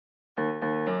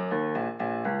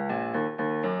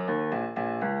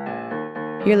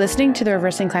You're listening to the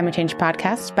Reversing Climate Change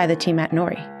podcast by the team at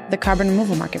Nori, the carbon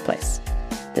removal marketplace.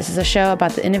 This is a show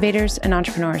about the innovators and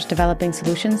entrepreneurs developing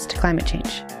solutions to climate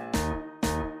change.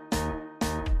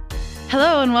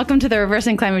 Hello and welcome to the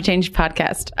Reversing Climate Change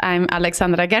podcast. I'm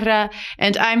Alexandra Guerra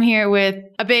and I'm here with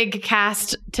a big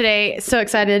cast today. So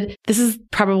excited. This is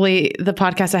probably the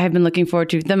podcast I have been looking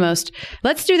forward to the most.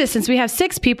 Let's do this since we have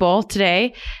 6 people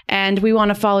today and we want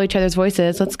to follow each other's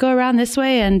voices. Let's go around this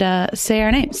way and say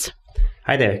our names.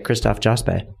 Hi there, Christoph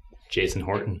Jospe. Jason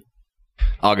Horton.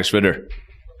 August Ritter.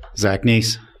 Zach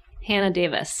Neese. Hannah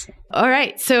Davis. All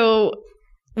right. So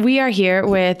we are here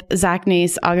with Zach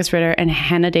Neese, August Ritter, and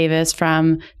Hannah Davis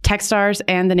from Techstars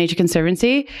and the Nature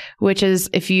Conservancy, which is,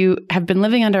 if you have been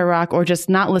living under a rock or just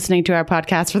not listening to our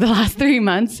podcast for the last 3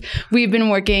 months, we've been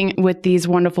working with these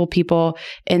wonderful people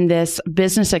in this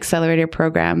business accelerator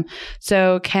program.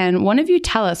 So can one of you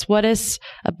tell us what is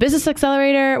a business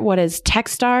accelerator? What is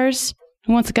Techstars?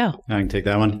 Who wants to go? I can take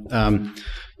that one.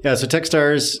 So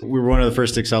Techstars, we were one of the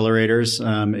first accelerators.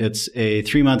 It's a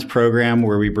 3-month program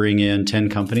where we bring in 10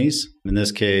 companies, in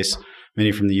this case,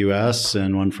 many from the US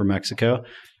and one from Mexico.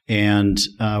 And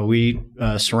we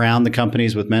surround the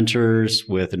companies with mentors,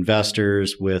 with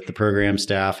investors, with the program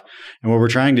staff. And what we're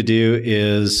trying to do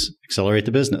is accelerate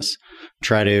the business,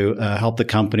 try to help the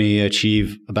company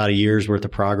achieve about a year's worth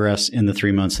of progress in the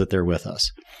 3 months that they're with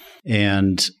us.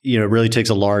 And, it really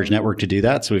takes a large network to do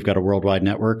that. So we've got a worldwide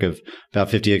network of about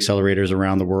 50 accelerators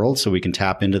around the world. So we can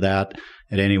tap into that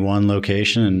at any one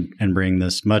location and bring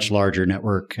this much larger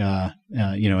network,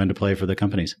 into play for the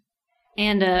companies.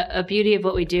 And a beauty of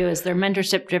what we do is they're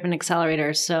mentorship-driven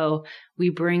accelerators. So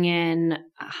we bring in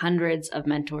hundreds of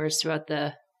mentors throughout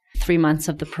the 3 months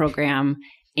of the program,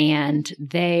 and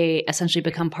they essentially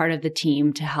become part of the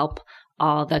team to help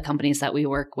all the companies that we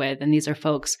work with. And these are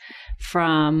folks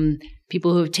from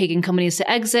people who have taken companies to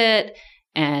exit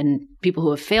and people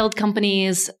who have failed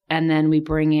companies. And then we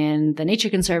bring in the Nature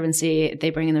Conservancy.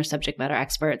 They bring in their subject matter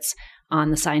experts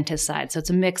on the scientist side. So it's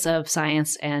a mix of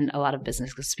science and a lot of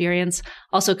business experience.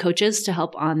 Also coaches to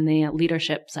help on the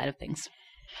leadership side of things.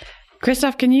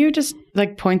 Christoph, can you just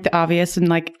point the obvious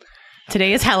and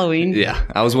today is Halloween? Yeah.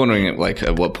 I was wondering at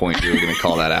what point you were going to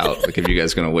call that out. If you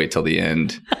guys are going to wait till the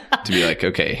end to be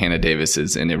okay, Hannah Davis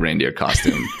is in a reindeer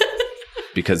costume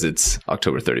because it's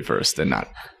October 31st and not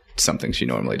something she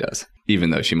normally does,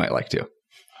 even though she might like to.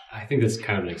 I think this is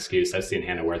kind of an excuse. I've seen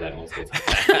Hannah wear that multiple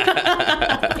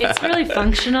times. It's really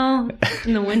functional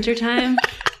in the wintertime.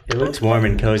 It looks warm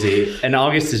and cozy. And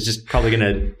August is just probably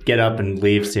going to get up and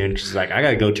leave soon because she's like, I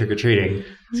got to go trick-or-treating.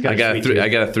 I got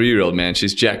a 3-year-old, man.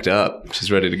 She's jacked up.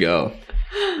 She's ready to go.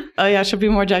 Oh, yeah. She'll be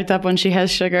more jacked up when she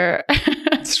has sugar.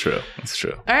 It's true. It's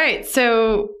true. All right.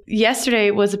 So yesterday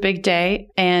was a big day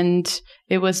and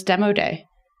it was demo day.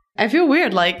 I feel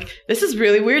weird. This is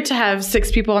really weird to have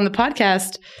 6 people on the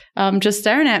podcast just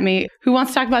staring at me. Who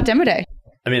wants to talk about demo day?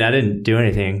 I mean, I didn't do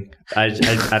anything.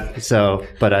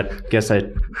 But I guess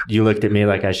you looked at me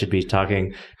like I should be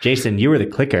talking. Jason, you were the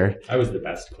clicker. I was the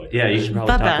best clicker. Yeah, you should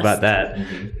probably talk about that.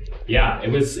 Mm-hmm. Yeah,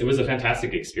 it was a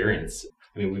fantastic experience.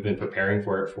 I mean, we've been preparing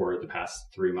for it for the past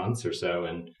 3 months or so,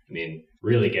 and I mean,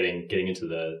 really getting into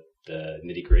the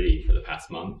nitty gritty for the past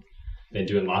month. Been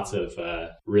doing lots of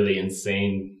really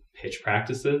insane pitch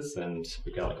practices, and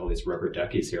we've got all these rubber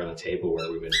duckies here on the table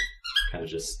where we would kind of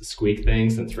just squeak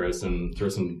things and throw some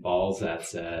balls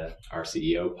at our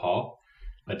CEO, Paul.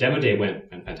 But demo day went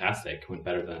fantastic, went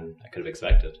better than I could have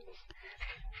expected.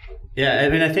 Yeah, I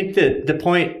mean, I think that the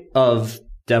point of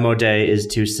demo day is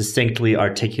to succinctly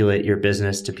articulate your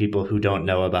business to people who don't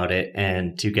know about it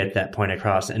and to get that point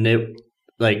across. And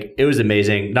it was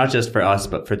amazing, not just for us,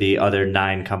 but for the other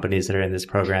 9 companies that are in this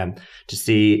program to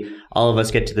see all of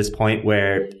us get to this point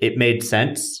where it made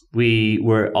sense. We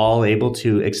were all able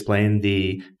to explain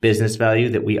the business value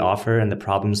that we offer and the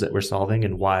problems that we're solving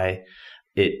and why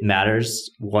it matters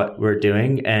what we're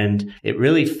doing. And it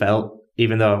really felt,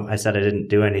 even though I said I didn't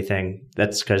do anything,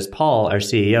 that's because Paul, our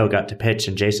CEO, got to pitch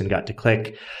and Jason got to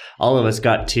click. All of us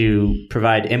got to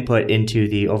provide input into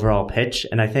the overall pitch.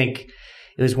 And I think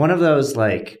it was one of those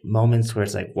moments where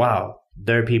it's wow,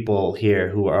 there are people here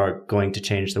who are going to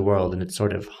change the world. And it's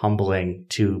sort of humbling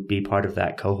to be part of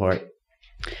that cohort.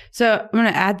 So I'm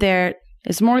going to add there,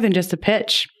 it's more than just a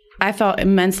pitch. I felt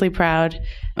immensely proud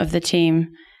of the team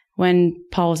when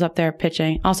Paul was up there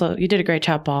pitching. Also, you did a great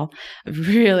job, Paul.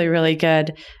 Really, really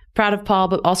good. Proud of Paul,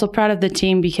 but also proud of the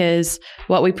team because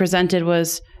what we presented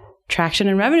was traction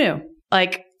and revenue.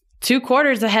 2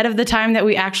 quarters ahead of the time that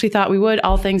we actually thought we would,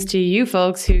 all thanks to you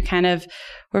folks who kind of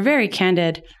were very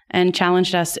candid and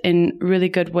challenged us in really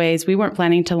good ways. We weren't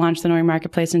planning to launch the Nori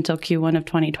Marketplace until Q1 of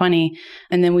 2020.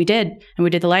 And then we did. And we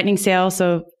did the lightning sale.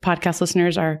 So podcast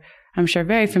listeners are, I'm sure,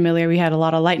 very familiar. We had a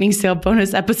lot of lightning sale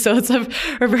bonus episodes of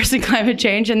reversing climate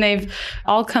change, and they've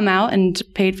all come out and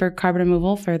paid for carbon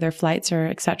removal for their flights or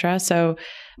et cetera. So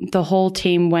the whole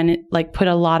team put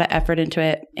a lot of effort into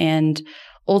it. And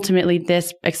ultimately,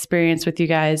 this experience with you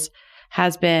guys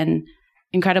has been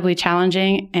incredibly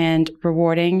challenging and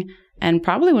rewarding, and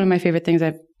probably one of my favorite things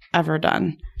I've ever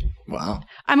done. Wow.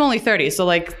 I'm only 30, so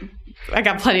I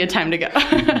got plenty of time to go.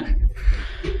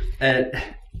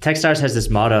 Techstars has this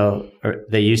motto, or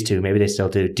they used to, maybe they still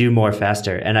do more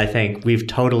faster. And I think we've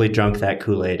totally drunk that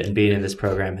Kool-Aid, and being in this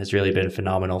program has really been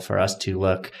phenomenal for us to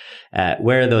look at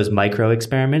where are those micro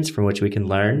experiments from which we can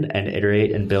learn and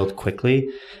iterate and build quickly.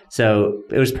 So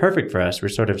it was perfect for us. We're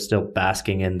sort of still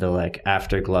basking in the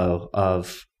afterglow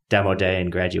of demo day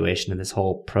and graduation and this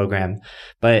whole program.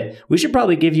 But we should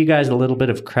probably give you guys a little bit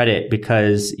of credit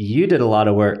because you did a lot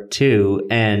of work too.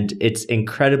 And it's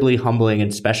incredibly humbling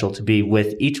and special to be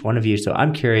with each one of you. So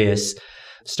I'm curious,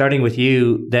 starting with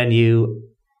you, then you,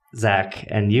 Zach,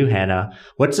 and you, Hannah,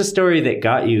 what's the story that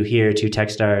got you here to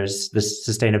Techstars, the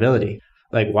sustainability?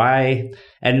 Why?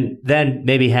 And then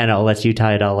maybe Hannah, I'll let you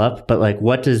tie it all up. But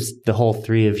what does the whole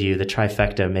three of you, the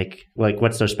trifecta, make?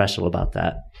 What's so special about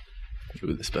that?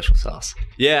 Ooh, the special sauce.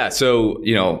 Yeah. So,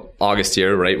 August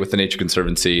here, right, with the Nature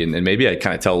Conservancy. And maybe I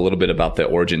kind of tell a little bit about the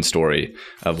origin story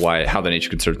of how the Nature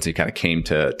Conservancy kind of came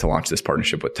to launch this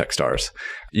partnership with Techstars.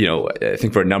 I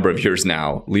think for a number of years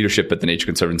now, leadership at the Nature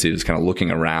Conservancy was kind of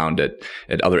looking around at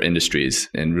other industries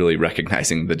and really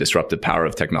recognizing the disruptive power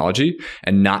of technology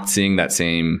and not seeing that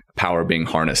same power being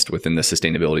harnessed within the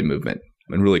sustainability movement.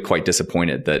 And really quite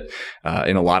disappointed that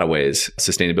in a lot of ways,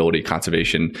 sustainability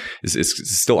conservation is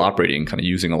still operating kind of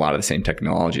using a lot of the same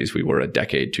technologies we were a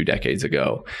decade, 2 decades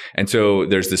ago. And so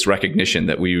there's this recognition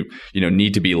that we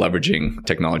need to be leveraging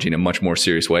technology in a much more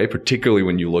serious way, particularly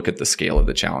when you look at the scale of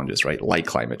the challenges, right? Like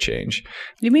climate change.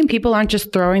 You mean people aren't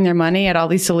just throwing their money at all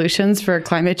these solutions for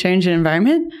climate change and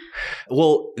environment?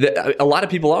 Well, a lot of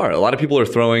people are. A lot of people are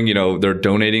throwing, they're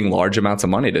donating large amounts of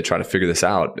money to try to figure this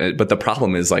out. But the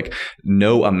problem is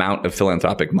no amount of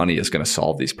philanthropic money is going to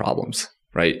solve these problems,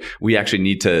 right? We actually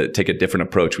need to take a different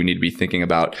approach. We need to be thinking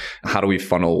about how do we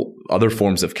funnel other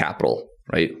forms of capital,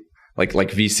 right? Like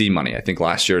VC money. I think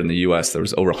last year in the US, there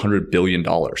was over $100 billion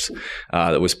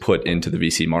that was put into the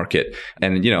VC market.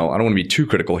 And, I don't want to be too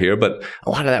critical here, but a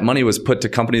lot of that money was put to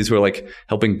companies who are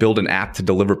helping build an app to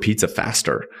deliver pizza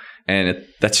faster. And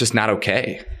that's just not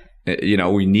okay.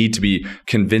 We need to be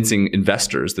convincing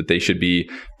investors that they should be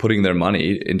putting their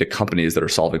money into companies that are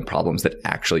solving problems that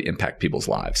actually impact people's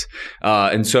lives.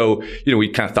 And so, we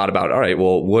kind of thought about, all right,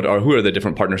 well, who are the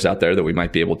different partners out there that we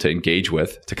might be able to engage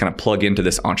with to kind of plug into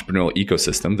this entrepreneurial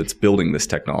ecosystem that's building this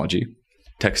technology?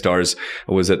 Techstars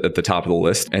was at the top of the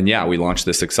list. And yeah, we launched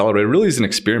this accelerator really as an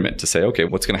experiment to say, okay,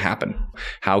 what's going to happen?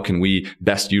 How can we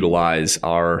best utilize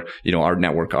our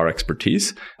network, our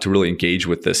expertise to really engage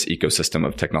with this ecosystem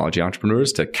of technology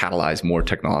entrepreneurs to catalyze more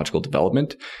technological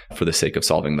development for the sake of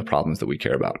solving the problems that we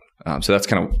care about? So that's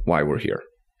kind of why we're here.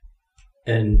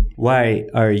 And why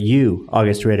are you,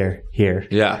 August Ritter, here?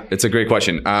 Yeah, it's a great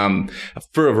question.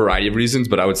 For a variety of reasons,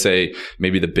 but I would say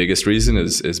maybe the biggest reason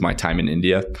is my time in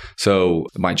India. So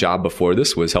my job before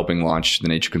this was helping launch the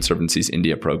Nature Conservancy's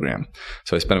India program.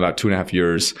 So I spent about 2.5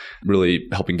 years really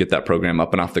helping get that program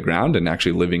up and off the ground and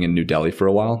actually living in New Delhi for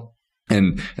a while.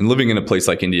 And living in a place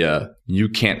like India, you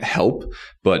can't help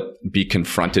but be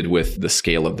confronted with the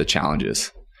scale of the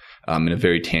challenges in a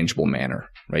very tangible manner.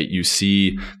 Right? You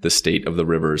see the state of the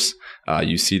rivers,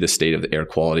 you see the state of the air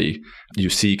quality, you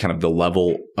see kind of the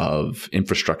level of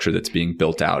infrastructure that's being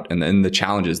built out, and then the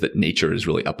challenges that nature is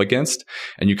really up against.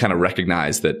 And you kind of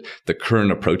recognize that the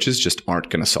current approaches just aren't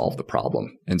going to solve the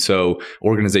problem. And so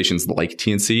organizations like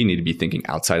TNC need to be thinking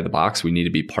outside of the box. We need to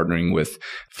be partnering with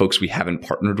folks we haven't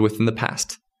partnered with in the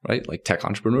past, right? Like tech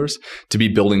entrepreneurs, to be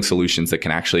building solutions that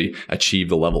can actually achieve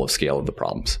the level of scale of the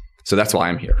problems. So that's why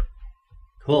I'm here.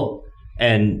 Cool.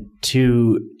 And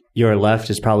to your left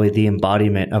is probably the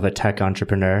embodiment of a tech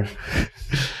entrepreneur.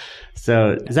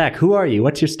 So, Zach, who are you?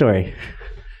 What's your story?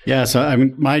 Yeah, so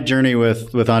my journey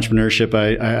with entrepreneurship,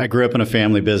 I grew up in a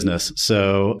family business.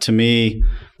 So to me,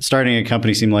 starting a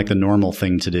company seemed like the normal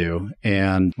thing to do.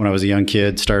 And when I was a young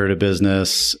kid, started a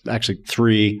business, actually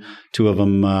 2 of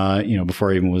them,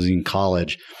 before I even was in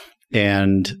college,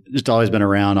 and just always been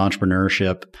around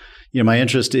entrepreneurship. My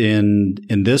interest in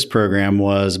this program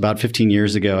was about 15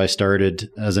 years ago. I started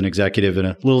as an executive in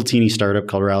a little teeny startup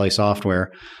called Rally Software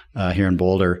here in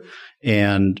Boulder.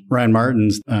 And Ryan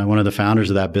Martin's one of the founders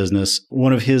of that business.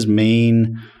 One of his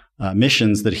main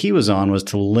missions that he was on was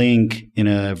to link in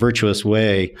a virtuous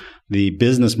way the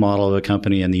business model of a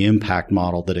company and the impact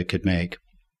model that it could make.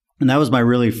 And that was my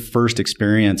really first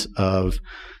experience of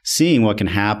seeing what can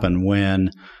happen when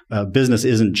a business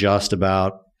isn't just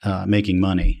about making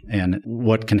money, and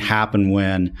what can happen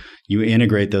when you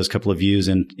integrate those couple of views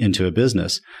into a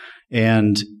business.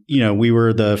 And, we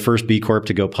were the first B Corp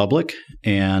to go public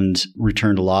and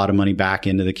returned a lot of money back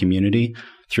into the community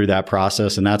through that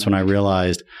process. And that's when I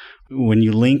realized when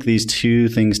you link these two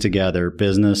things together,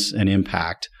 business and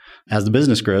impact, as the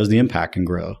business grows, the impact can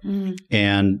grow. Mm.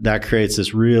 And that creates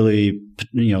this really,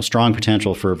 strong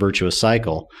potential for a virtuous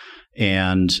cycle.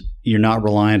 And you're not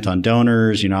reliant on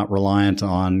donors. You're not reliant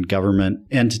on government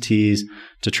entities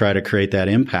to try to create that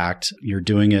impact. You're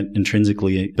doing it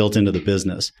intrinsically built into the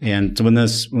business. And so when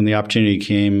the opportunity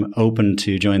came open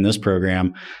to join this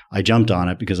program, I jumped on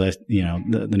it because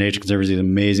the Nature Conservancy is an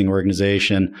amazing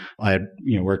organization. I had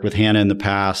worked with Hannah in the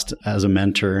past as a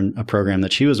mentor in a program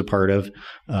that she was a part of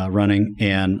running.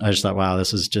 And I just thought, wow,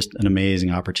 this is just an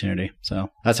amazing opportunity. So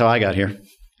that's how I got here.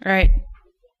 All right.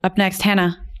 Up next,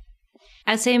 Hannah.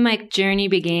 I'd say my journey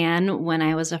began when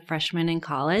I was a freshman in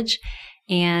college,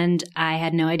 and I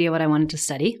had no idea what I wanted to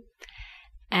study.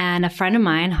 And a friend of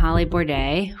mine, Holly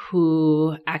Bourdet,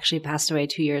 who actually passed away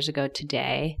 2 years ago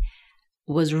today,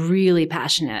 was really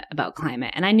passionate about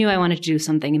climate. And I knew I wanted to do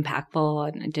something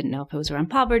impactful, and I didn't know if it was around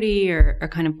poverty or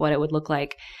kind of what it would look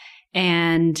like.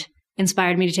 And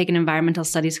inspired me to take an environmental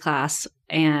studies class.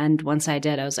 And once I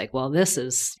did, I was like, well, this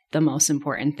is the most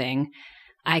important thing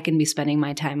I can be spending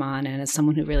my time on. And as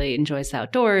someone who really enjoys the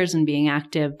outdoors and being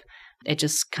active, it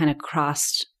just kind of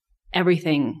crossed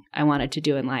everything I wanted to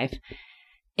do in life.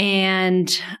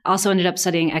 And also ended up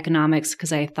studying economics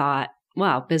because I thought,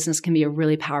 wow, business can be a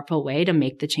really powerful way to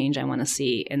make the change I want to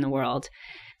see in the world.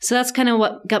 So that's kind of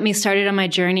what got me started on my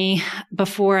journey.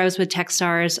 Before I was with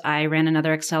Techstars, I ran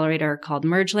another accelerator called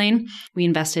MergeLane. We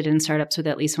invested in startups with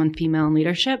at least one female in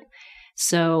leadership.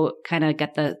 So kind of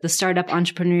get the startup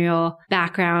entrepreneurial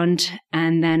background.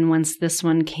 And then once this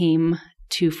one came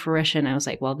to fruition, I was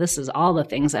like, well, this is all the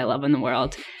things I love in the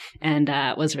world. And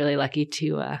was really lucky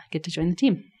to get to join the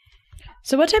team.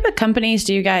 So what type of companies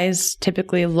do you guys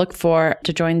typically look for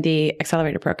to join the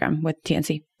accelerator program with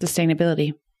TNC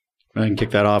Sustainability? I can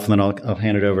kick that off, and then I'll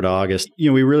hand it over to August.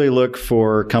 We really look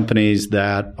for companies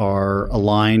that are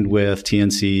aligned with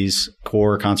TNC's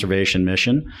core conservation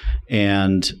mission,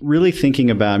 and really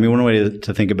thinking about, one way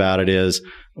to think about it is,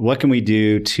 what can we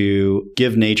do to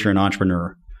give nature an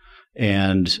entrepreneur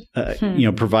and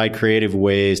provide creative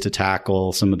ways to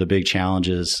tackle some of the big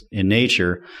challenges in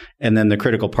nature. And then the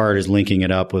critical part is linking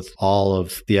it up with all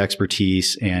of the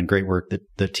expertise and great work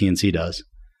that TNC does.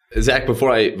 Zach,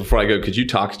 before I go, could you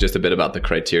talk just a bit about the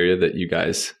criteria that you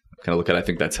guys kind of look at? I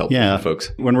think that's helpful for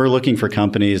folks. When we're looking for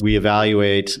companies, we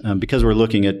evaluate, because we're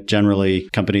looking at generally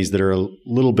companies that are a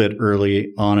little bit early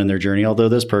on in their journey, although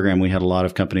this program, we had a lot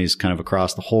of companies kind of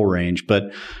across the whole range, but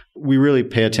we really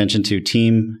pay attention to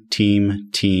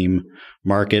team,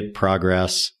 market,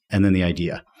 progress, and then the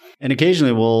idea. And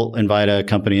occasionally we'll invite a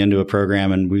company into a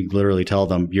program and we literally tell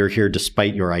them, you're here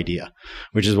despite your idea,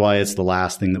 which is why it's the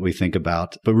last thing that we think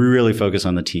about. But we really focus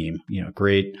on the team,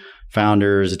 great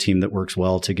founders, a team that works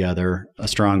well together, a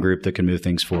strong group that can move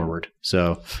things forward.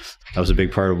 So that was a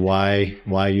big part of why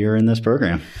you're in this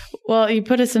program. Well, you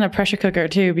put us in a pressure cooker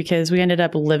too, because we ended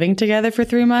up living together for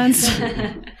 3 months.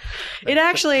 It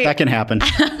actually... That can happen.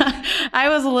 I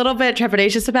was a little bit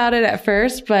trepidatious about it at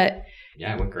first, but...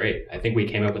 Yeah, it went great. I think we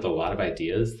came up with a lot of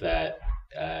ideas that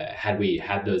had we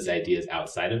had those ideas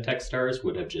outside of Techstars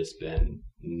would have just been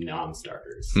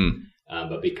non-starters.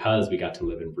 But because we got to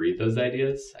live and breathe those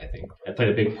ideas, I think it played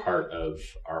a big part of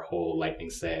our whole lightning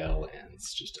sale and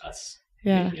it's just us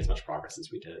making as much progress as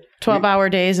we did. 12-hour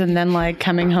days and then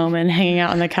coming home and hanging out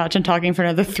on the couch and talking for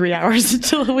another 3 hours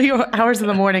until the wee hours of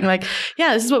the morning.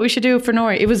 This is what we should do for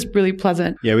Nori. It was really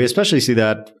pleasant. Yeah, we especially see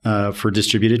that for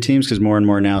distributed teams because more and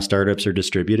more now startups are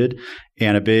distributed.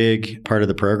 And a big part of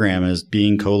the program is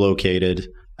being co-located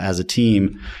as a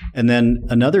team. And then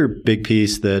another big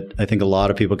piece that I think a lot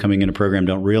of people coming into a program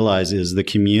don't realize is the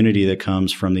community that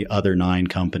comes from the other 9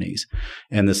 companies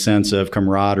and the sense of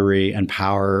camaraderie and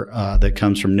power that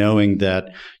comes from knowing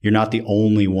that you're not the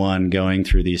only one going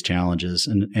through these challenges.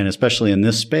 And especially in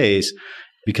this space,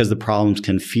 because the problems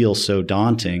can feel so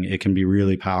daunting, it can be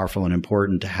really powerful and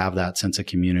important to have that sense of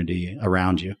community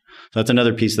around you. So that's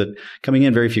another piece that coming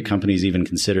in, very few companies even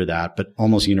consider that, but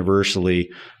almost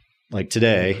universally, like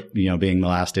today, being the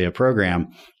last day of program,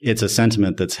 it's a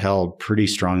sentiment that's held pretty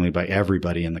strongly by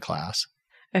everybody in the class.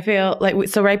 I feel like,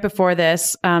 so right before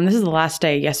this, this is the last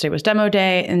day. Yesterday was demo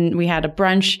day and we had a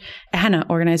brunch. Hannah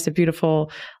organized a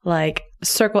beautiful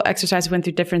circle exercise. We went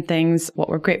through different things, what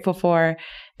we're grateful for.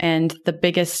 And the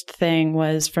biggest thing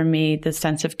was for me, the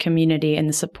sense of community and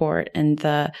the support and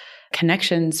the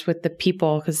connections with the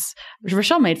people. Because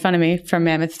Rochelle made fun of me from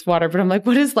Mammoth Water, but I'm like,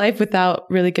 what is life without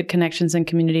really good connections and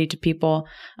community to people?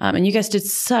 And you guys did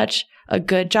such a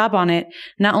good job on it,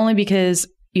 not only because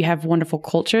you have wonderful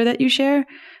culture that you share,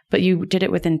 but you did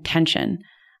it with intention.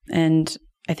 And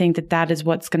I think that is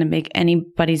what's going to make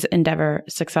anybody's endeavor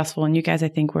successful. And you guys, I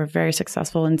think, were very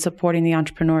successful in supporting the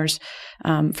entrepreneurs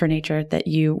for nature that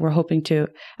you were hoping to.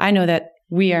 I know that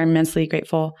we are immensely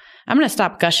grateful. I'm going to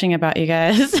stop gushing about you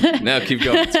guys. No, keep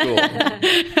going. It's cool.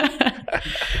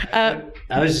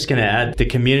 I was just going to add, the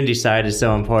community side is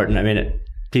so important. I mean,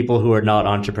 people who are not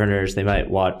entrepreneurs, they might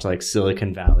watch like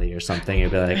Silicon Valley or something and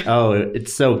be like, oh,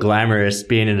 it's so glamorous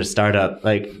being in a startup.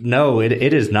 Like, no, it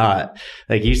is not.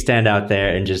 Like, you stand out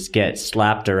there and just get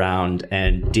slapped around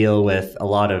and deal with a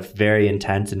lot of very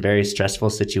intense and very stressful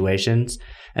situations.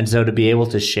 And so to be able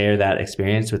to share that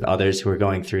experience with others who are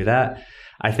going through that,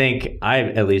 I think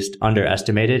I've at least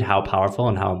underestimated how powerful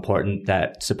and how important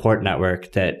that support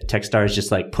network that Techstars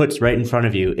just like puts right in front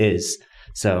of you is.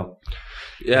 So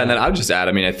yeah, and then I would just add,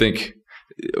 I mean, I think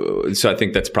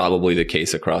that's probably the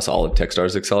case across all of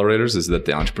Techstars accelerators, is that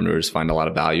the entrepreneurs find a lot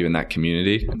of value in that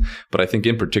community. But I think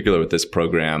in particular with this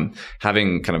program,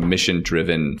 having kind of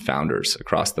mission-driven founders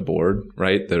across the board,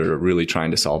 right, that are really trying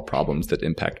to solve problems that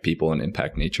impact people and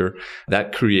impact nature,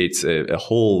 that creates a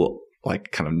whole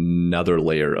like kind of another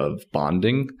layer of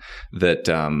bonding that,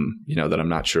 that I'm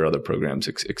not sure other programs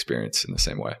experience in the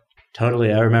same way.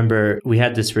 Totally. I remember we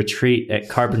had this retreat at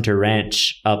Carpenter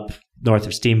Ranch up north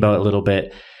of Steamboat a little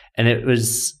bit, and it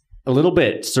was a little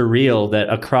bit surreal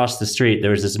that across the street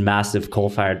there was this massive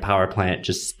coal-fired power plant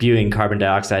just spewing carbon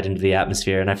dioxide into the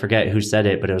atmosphere. And I forget who said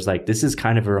it, but it was like, this is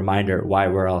kind of a reminder why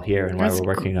we're all here and why we're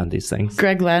working on these things.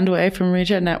 Greg Landway from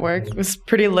Regen Network was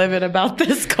pretty livid about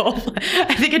this coal.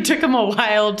 I think it took him a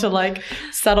while to like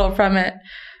settle from it.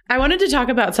 I wanted to talk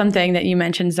about something that you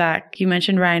mentioned, Zach. You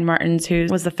mentioned Ryan Martins, who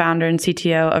was the founder and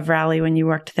CTO of Rally when you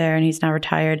worked there, and he's now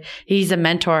retired. He's a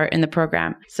mentor in the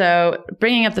program. So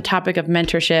bringing up the topic of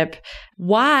mentorship,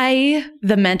 why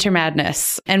the Mentor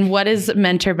Madness? And what is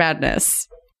Mentor Madness?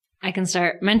 I can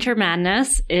start. Mentor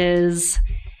Madness is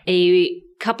a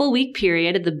couple-week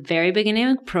period at the very beginning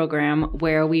of the program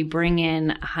where we bring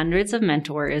in hundreds of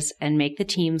mentors and make the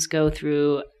teams go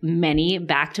through many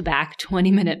back-to-back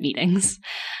 20-minute meetings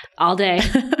all day,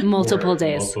 multiple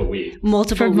days.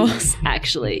 Multiple weeks,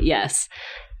 actually, yes.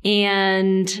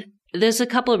 And there's a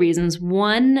couple of reasons.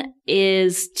 One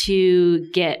is to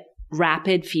get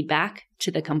rapid feedback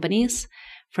to the companies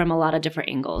from a lot of different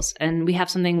angles. And we have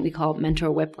something we call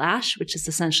mentor whiplash, which is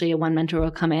essentially one mentor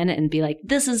will come in and be like,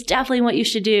 this is definitely what you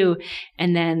should do.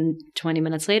 And then 20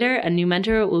 minutes later, a new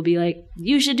mentor will be like,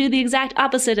 you should do the exact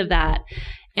opposite of that.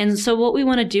 And so what we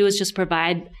want to do is just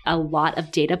provide a lot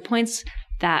of data points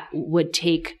that would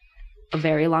take a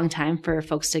very long time for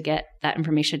folks to get that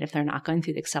information if they're not going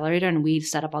through the accelerator. And we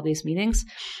set up all these meetings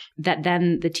that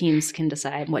then the teams can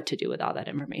decide what to do with all that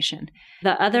information.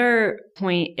 The other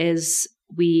point is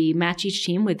we match each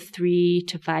team with 3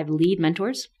 to 5 lead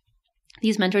mentors.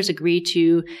 These mentors agree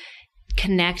to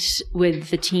connect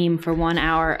with the team for 1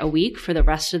 hour a week for the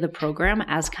rest of the program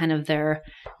as kind of their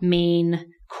main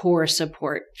core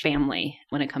support family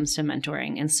when it comes to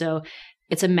mentoring. And so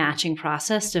it's a matching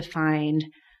process to find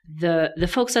the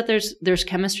folks that there's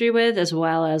chemistry with, as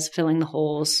well as filling the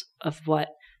holes of what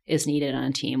is needed on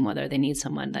a team, whether they need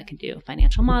someone that can do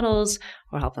financial models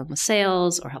or help them with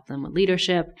sales or help them with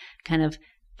leadership, kind of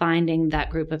finding that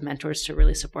group of mentors to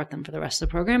really support them for the rest of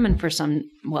the program and for some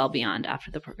well beyond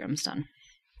after the program's done.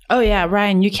 Oh yeah,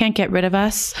 Ryan, you can't get rid of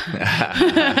us.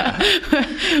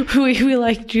 we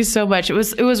liked you so much. It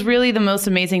was really the most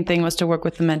amazing thing was to work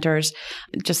with the mentors.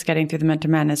 Just getting through the Mentor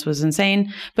Madness was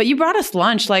insane. But you brought us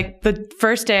lunch. Like the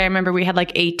first day, I remember we had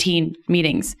like 18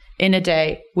 meetings in a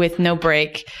day with no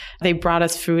break. They brought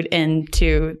us food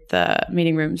into the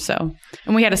meeting room.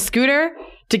 And we had a scooter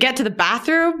to get to the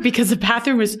bathroom because the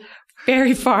bathroom was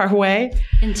very far away.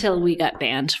 Until we got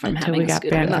banned from having a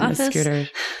scooter in the office.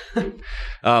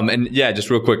 And yeah,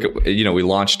 just real quick, we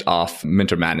launched off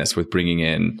Mentor Madness with bringing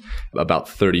in about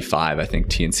 35, I think,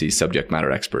 TNC subject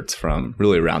matter experts from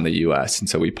really around the US. And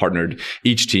so we partnered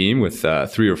each team with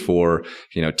 3 or 4,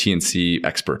 TNC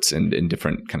experts in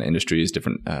different kind of industries,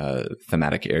 different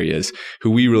thematic areas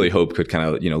who we really hope could kind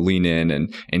of, lean in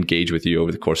and engage with you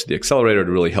over the course of the accelerator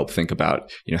to really help think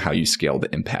about, how you scale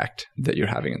the impact that you're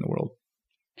having in the world.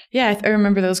 Yeah, I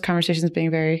remember those conversations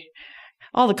being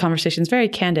all the conversations very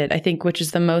candid, I think, which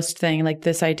is the most thing, like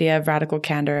this idea of radical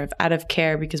candor, of out of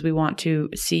care because we want to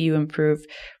see you improve.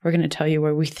 We're going to tell you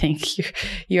where we think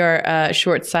you're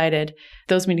short-sighted.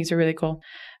 Those meetings are really cool.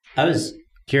 I was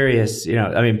curious,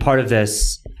 part of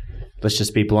this, let's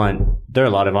just be blunt, there are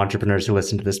a lot of entrepreneurs who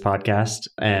listen to this podcast,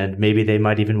 and maybe they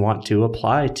might even want to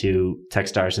apply to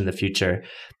Techstars in the future.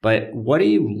 But what do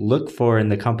you look for in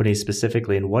the company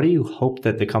specifically, and what do you hope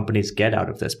that the companies get out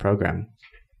of this program?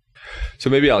 So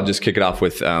maybe I'll just kick it off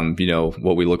with,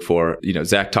 what we look for.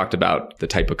 Zach talked about the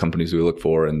type of companies we look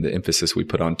for and the emphasis we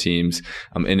put on teams.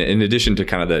 In addition to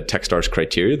kind of the Techstars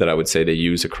criteria that I would say they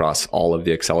use across all of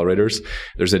the accelerators,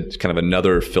 there's a kind of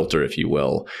another filter, if you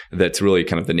will, that's really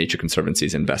kind of the Nature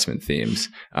Conservancy's investment themes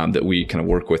that we kind of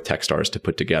work with Techstars to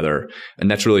put together. And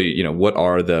that's really, what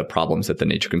are the problems that the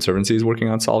Nature Conservancy is working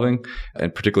on solving,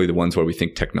 and particularly the ones where we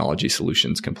think technology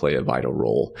solutions can play a vital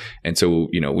role. And so,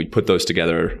 we put those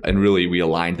together, and really we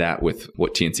aligned that with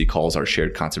what TNC calls our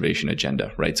shared conservation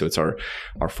agenda, right? So it's our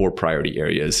 4 priority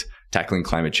areas: tackling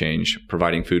climate change,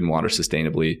 providing food and water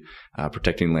sustainably,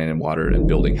 protecting land and water, and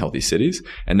building healthy cities.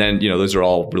 And then, those are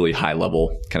all really high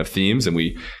level kind of themes. And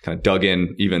we kind of dug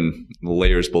in even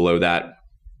layers below that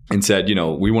and said,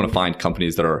 we want to find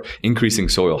companies that are increasing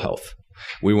soil health.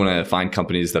 We want to find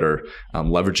companies that are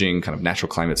leveraging kind of natural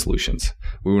climate solutions.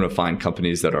 We want to find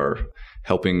companies that are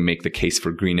helping make the case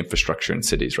for green infrastructure in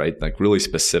cities, right? Like really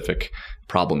specific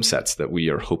problem sets that we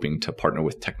are hoping to partner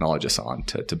with technologists on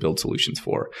to build solutions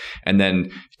for. And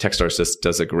then Techstars just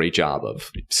does a great job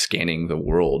of scanning the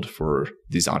world for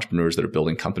these entrepreneurs that are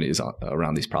building companies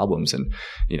around these problems, and,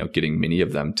 getting many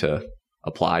of them to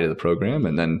apply to the program.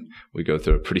 And then we go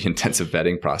through a pretty intensive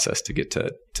vetting process to get to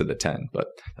the 10. But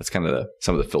that's kind of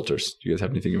some of the filters. Do you guys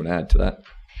have anything you want to add to that?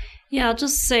 Yeah, I'll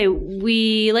just say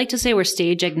we like to say we're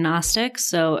stage agnostic.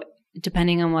 So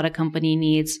depending on what a company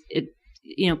needs,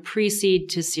 pre-seed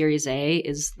to Series A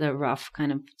is the rough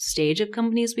kind of stage of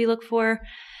companies we look for.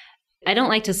 I don't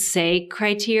like to say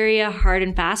criteria hard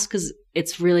and fast because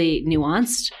it's really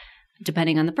nuanced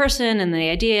depending on the person and the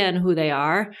idea and who they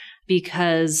are,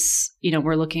 because,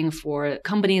 we're looking for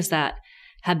companies that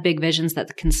have big visions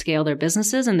that can scale their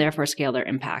businesses and therefore scale their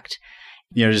impact.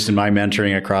 Just in my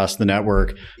mentoring across the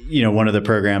network, one of the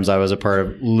programs I was a part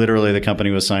of, literally the company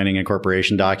was signing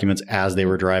incorporation documents as they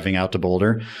were driving out to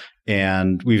Boulder.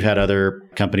 And we've had other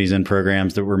companies in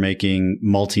programs that were making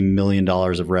multi-million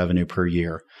dollars of revenue per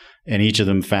year. And each of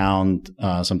them found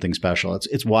something special.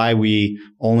 It's why we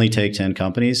only take 10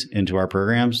 companies into our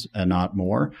programs and not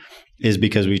more, is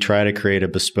because we try to create a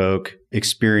bespoke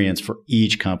experience for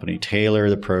each company, tailor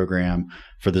the program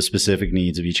for the specific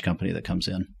needs of each company that comes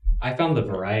in. I found the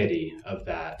variety of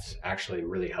that actually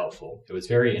really helpful. It was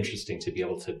very interesting to be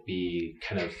able to be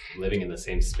kind of living in the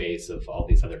same space of all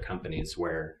these other companies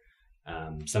where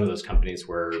some of those companies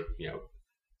were,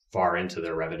 far into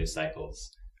their revenue cycles.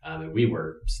 And we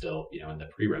were still, in the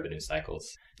pre-revenue cycles.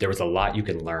 There was a lot you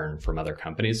can learn from other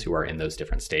companies who are in those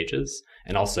different stages.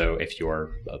 And also, if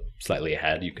you're slightly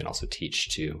ahead, you can also teach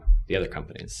to the other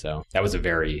companies. So that was a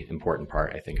very important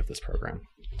part, I think, of this program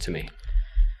to me.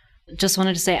 Just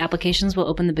wanted to say applications will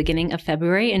open the beginning of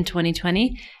February in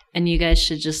 2020. And you guys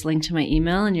should just link to my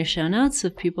email in your show notes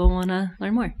if people want to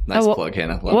learn more. Nice plug,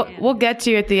 Hannah. We'll get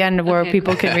to you at the end of where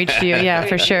people can reach you. Yeah,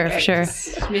 for sure.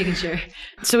 Just making sure.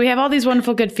 So we have all these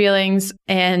wonderful good feelings,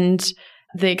 and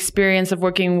the experience of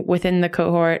working within the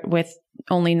cohort with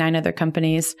only 9 other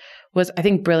companies was, I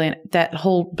think, brilliant. That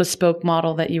whole bespoke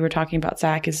model that you were talking about,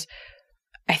 Zach, is,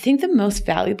 I think, the most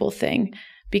valuable thing.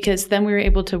 Because then we were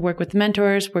able to work with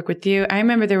mentors, work with you. I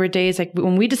remember there were days like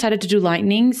when we decided to do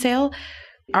lightning sale,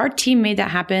 our team made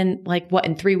that happen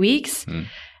in 3 weeks?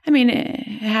 I mean,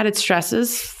 it had its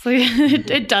stresses.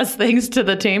 It does things to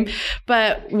the team,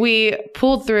 but we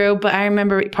pulled through. But I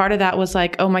remember part of that was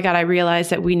like, oh my God, I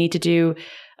realized that we need to do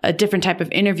a different type of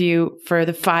interview for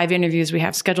the 5 interviews we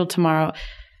have scheduled tomorrow.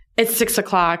 It's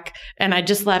 6:00 and I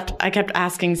just left. I kept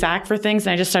asking Zach for things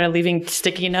and I just started leaving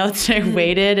sticky notes. I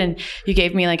waited and you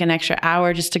gave me an extra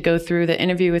hour just to go through the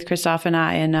interview with Christoph and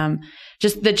I, and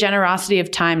just the generosity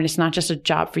of time. And it's not just a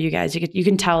job for you guys. You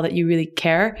can tell that you really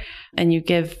care and you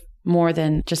give more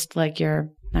than just your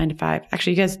 9 to 5.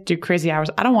 Actually, you guys do crazy hours.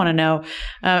 I don't want to know.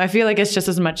 I feel like it's just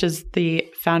as much as the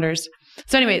founders.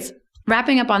 So anyways,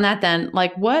 wrapping up on that then,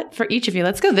 what for each of you,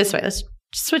 let's go this way. Let's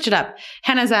switch it up.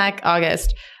 Hannah, Zach,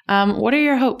 August. What are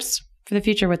your hopes for the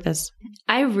future with this?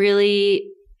 I really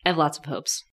have lots of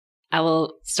hopes. I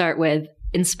will start with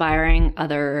inspiring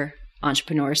other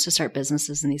entrepreneurs to start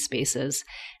businesses in these spaces.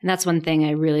 And that's one thing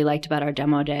I really liked about our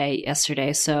demo day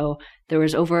yesterday. So there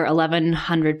was over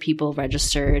 1,100 people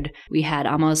registered. We had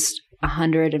almost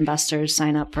 100 investors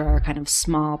sign up for our kind of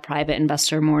small private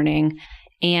investor morning.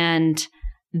 And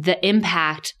the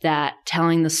impact that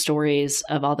telling the stories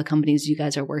of all the companies you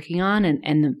guys are working on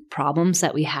and the problems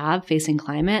that we have facing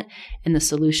climate and the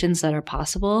solutions that are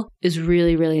possible is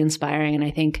really, really inspiring. And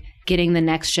I think getting the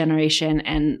next generation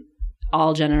and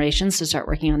all generations to start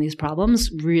working on these problems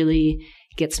really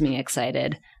gets me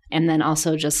excited. And then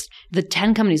also just the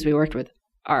 10 companies we worked with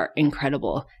are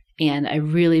incredible. And I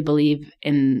really believe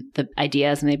in the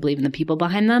ideas and I believe in the people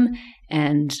behind them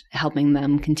and helping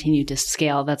them continue to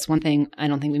scale. That's one thing I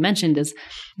don't think we mentioned is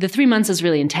the 3 months is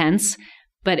really intense,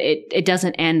 but it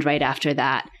doesn't end right after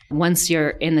that. Once you're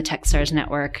in the Techstars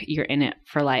network, you're in it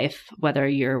for life, whether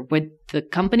you're with the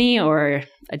company or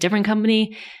a different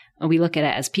company. We look at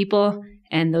it as people,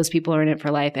 and those people are in it for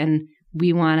life. And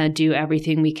we want to do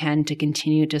everything we can to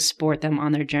continue to support them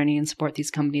on their journey and support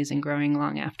these companies in growing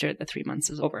long after the 3 months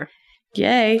is over.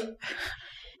 Yay.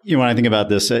 When I think about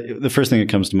this, the first thing that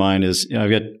comes to mind is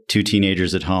I've got 2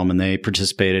 teenagers at home and they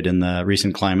participated in the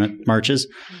recent climate marches.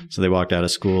 So they walked out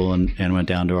of school and went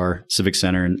down to our civic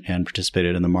center and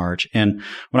participated in the march. And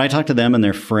when I talk to them and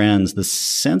their friends, the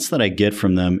sense that I get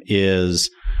from them is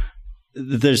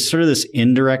there's sort of this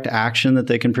indirect action that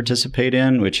they can participate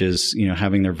in, which is,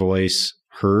 having their voice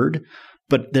heard.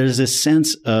 But there's this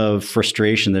sense of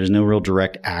frustration. There's no real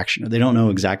direct action. They don't know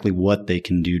exactly what they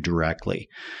can do directly.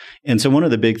 And so one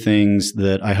of the big things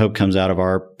that I hope comes out of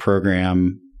our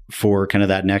program for kind of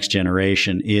that next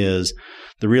generation is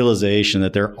the realization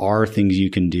that there are things you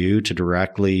can do to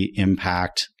directly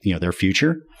impact, their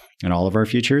future and all of our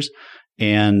futures.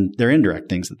 And they're indirect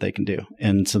things that they can do.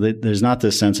 And so there's not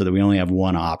this sense that we only have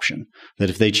one option,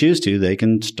 that if they choose to, they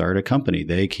can start a company.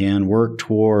 They can work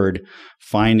toward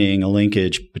finding a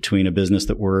linkage between a business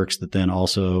that works that then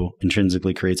also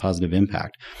intrinsically creates positive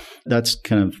impact. That's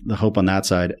kind of the hope on that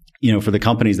side. For the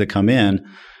companies that come in,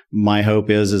 my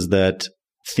hope is that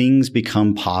things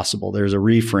become possible. There's a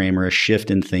reframe or a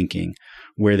shift in thinking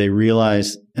where they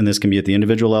realize, and this can be at the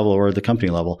individual level or the company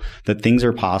level, that things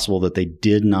are possible that they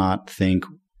did not think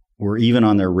were even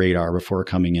on their radar before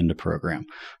coming into program,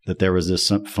 that there was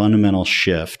this fundamental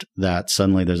shift that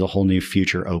suddenly there's a whole new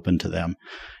future open to them.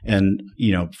 And,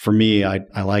 for me,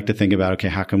 I like to think about, okay,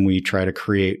 how can we try to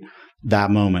create that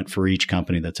moment for each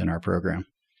company that's in our program?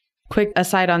 Quick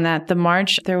aside on that, the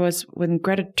march, there was, when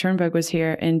Greta Thunberg was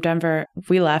here in Denver,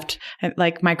 we left,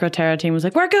 like Microterra team was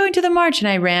like, we're going to the march. And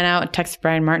I ran out and texted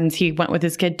Brian Martins. He went with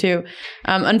his kid too.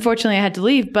 Unfortunately, I had to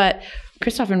leave, but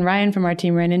Christoph and Ryan from our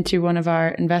team ran into one of our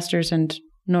investors and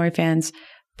Nori fans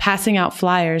passing out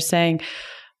flyers saying,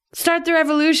 start the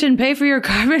revolution, pay for your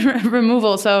carbon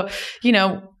removal. So,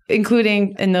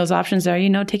 including in those options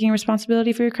there, taking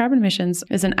responsibility for your carbon emissions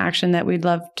is an action that we'd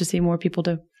love to see more people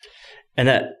do. And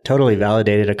that totally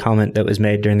validated a comment that was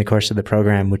made during the course of the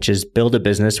program, which is build a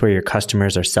business where your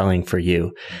customers are selling for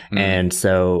you. Mm-hmm. And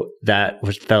so that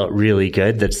felt really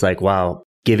good. That's like, wow,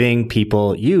 giving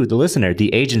people, you, the listener,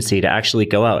 the agency to actually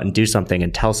go out and do something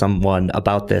and tell someone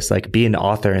about this, like be an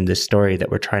author in this story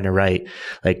that we're trying to write,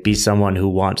 like be someone who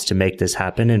wants to make this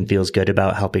happen and feels good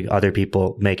about helping other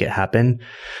people make it happen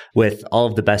with all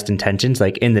of the best intentions,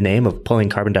 like in the name of pulling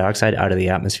carbon dioxide out of the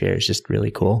atmosphere is just really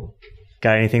cool.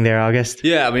 Got anything there, August?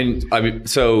 Yeah, I mean,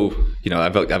 so,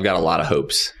 I've got a lot of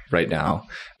hopes right now,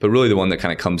 but really the one that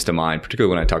kind of comes to mind,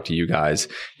 particularly when I talk to you guys,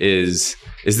 is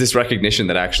this recognition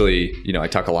that actually, I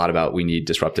talk a lot about we need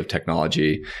disruptive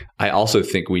technology. I also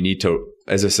think we need to,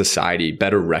 as a society,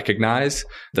 better recognize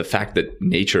the fact that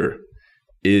nature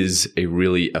is a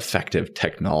really effective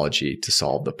technology to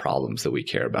solve the problems that we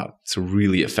care about. It's a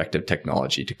really effective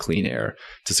technology to clean air,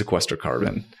 to sequester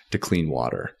carbon, to clean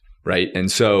water. Right.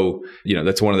 And so,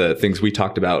 that's one of the things we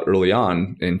talked about early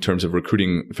on in terms of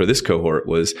recruiting for this cohort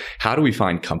was how do we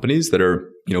find companies that are,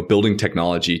 building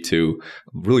technology to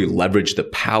really leverage the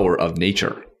power of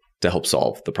nature to help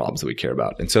solve the problems that we care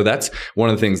about. And so that's one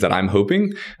of the things that I'm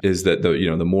hoping is that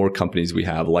the more companies we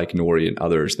have like Nori and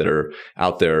others that are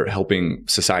out there helping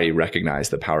society recognize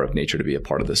the power of nature to be a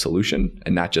part of the solution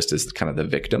and not just as kind of the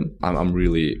victim. I'm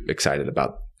really excited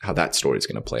about how that story is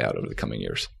going to play out over the coming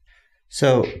years.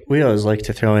 So we always like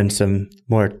to throw in some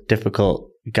more difficult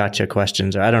gotcha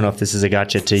questions. Or I don't know if this is a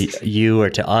gotcha to you or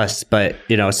to us, but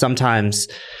sometimes,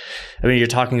 you're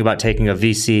talking about taking a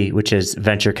VC, which is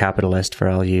venture capitalist for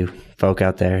all you folk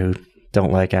out there who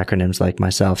don't like acronyms like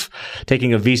myself,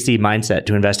 taking a VC mindset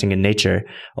to investing in nature,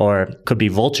 or could be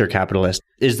vulture capitalist.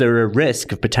 is there a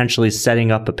risk of potentially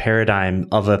setting up a paradigm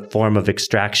of a form of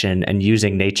extraction and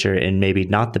using nature in maybe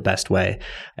not the best way?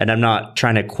 And I'm not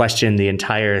trying to question the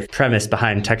entire premise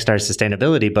behind Techstars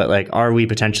sustainability, but like, are we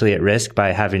potentially at risk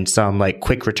by having some like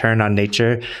quick return on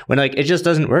nature when like it just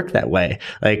doesn't work that way?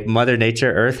 Like Mother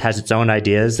Nature, Earth has its own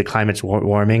ideas. The climate's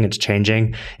warming, it's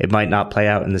changing. It might not play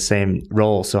out in the same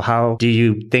role. So how do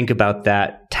you think about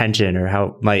that tension, or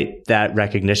how might that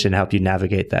recognition help you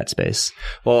navigate that space?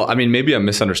 Well, I mean, maybe I'm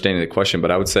misunderstanding the question, but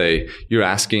I would say you're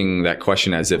asking that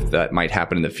question as if that might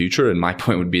happen in the future. And my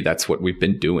point would be that's what we've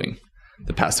been doing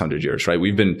the past 100 years, right?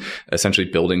 We've been essentially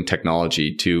building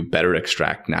technology to better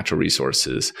extract natural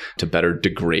resources, to better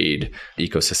degrade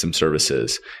ecosystem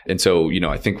services. And so,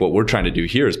 I think what we're trying to do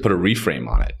here is put a reframe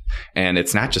on it. And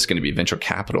it's not just going to be venture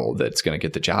capital that's going to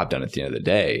get the job done at the end of the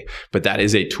day, but that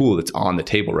is a tool that's on the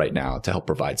table right now to help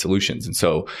provide solutions. And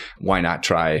so why not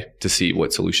try to see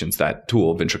what solutions that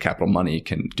tool, venture capital money,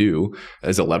 can do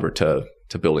as a lever to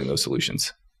building those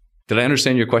solutions? Did I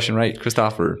understand your question right,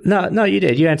 Christoph? Or? No, you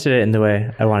did. You answered it in the way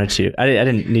I wanted to. I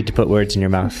didn't need to put words in your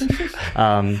mouth.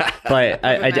 But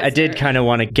I did kind of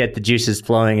want to get the juices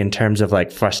flowing in terms of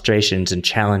like frustrations and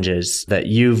challenges that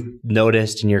you've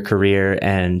noticed in your career,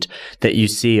 and that you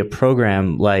see a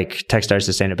program like Techstars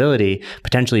Sustainability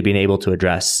potentially being able to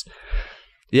address.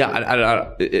 Yeah.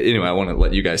 Anyway, I want to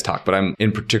let you guys talk, but I'm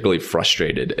in particularly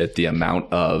frustrated at the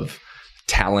amount of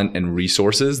talent and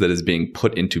resources that is being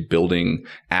put into building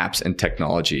apps and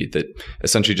technology that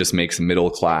essentially just makes middle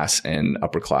class and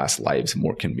upper class lives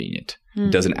more convenient.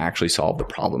 It doesn't actually solve the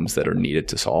problems that are needed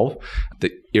to solve.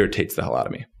 That irritates the hell out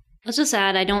of me. Let's just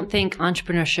add, I don't think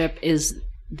entrepreneurship is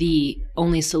the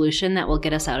only solution that will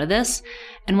get us out of this.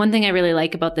 And one thing I really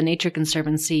like about the Nature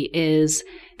Conservancy is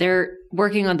they're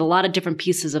working on a lot of different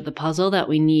pieces of the puzzle that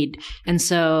we need. And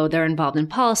so they're involved in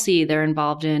policy, they're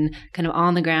involved in kind of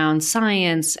on the ground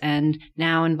science, and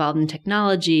now involved in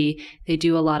technology. They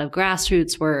do a lot of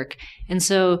grassroots work. And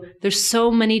so there's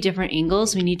so many different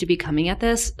angles we need to be coming at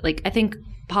this. Like, I think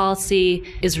policy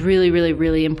is really, really,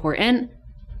 really important.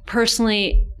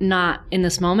 Personally, not in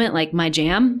this moment, like my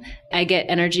jam. I get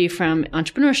energy from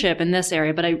entrepreneurship in this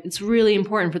area, but it's really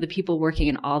important for the people working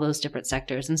in all those different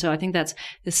sectors. And so I think that's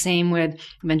the same with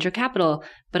venture capital.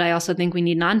 But I also think we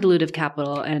need non-dilutive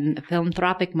capital and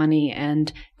philanthropic money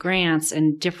and grants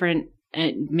and different,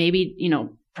 maybe,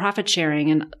 profit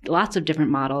sharing and lots of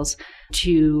different models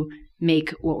to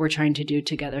make what we're trying to do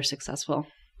together successful.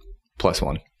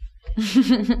 +1.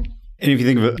 And if you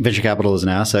think of venture capital as an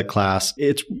asset class,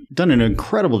 it's done an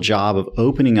incredible job of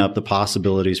opening up the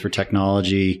possibilities for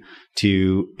technology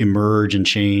to emerge and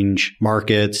change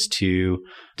markets, to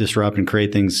disrupt and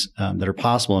create things that are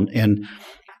possible. And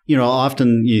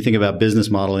often you think about business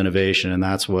model innovation, and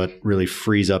that's what really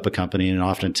frees up a company. And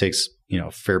often it takes a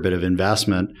fair bit of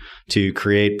investment to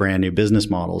create brand new business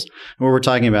models. And what we're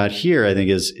talking about here, I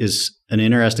think, is an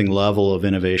interesting level of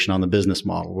innovation on the business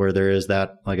model, where there is that,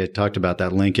 like I talked about,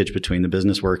 that linkage between the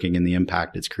business working and the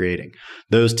impact it's creating.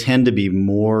 Those tend to be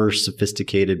more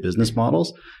sophisticated business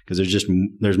models because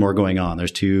there's more going on.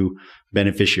 There's two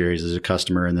beneficiaries. There's a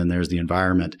customer, and then there's the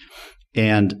environment.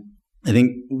 And I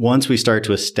think once we start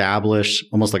to establish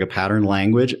almost like a pattern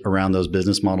language around those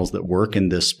business models that work in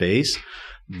this space,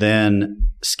 then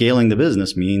scaling the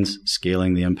business means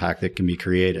scaling the impact that can be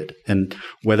created. And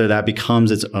whether that becomes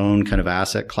its own kind of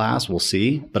asset class, we'll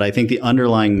see. But I think the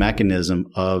underlying mechanism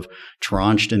of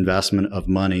tranched investment of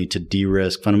money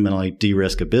to fundamentally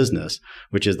de-risk a business,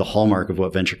 which is the hallmark of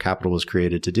what venture capital was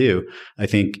created to do, I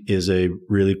think is a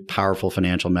really powerful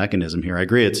financial mechanism here. I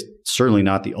agree it's certainly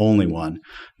not the only one,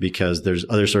 because there's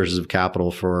other sources of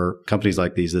capital for companies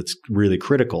like these that's really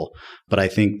critical. But I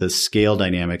think the scale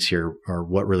dynamics here are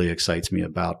what really excites me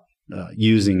about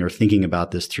using or thinking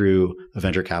about this through a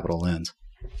venture capital lens.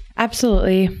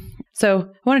 Absolutely. So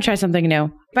I want to try something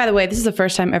new. By the way, this is the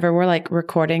first time ever we're like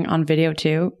recording on video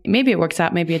too. Maybe it works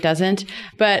out, maybe it doesn't.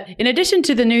 But in addition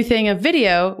to the new thing of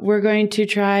video, we're going to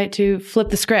try to flip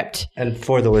the script. And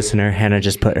for the listener, Hannah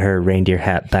just put her reindeer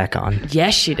hat back on.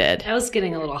 Yes, she did. I was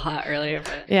getting a little hot earlier,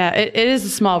 but yeah, it is a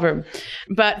small room.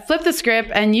 But flip the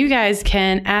script and you guys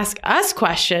can ask us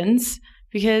questions,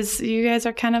 because you guys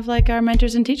are kind of like our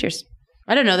mentors and teachers.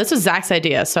 I don't know. This was Zach's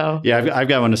idea, so. Yeah, I've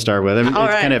got one to start with. I mean,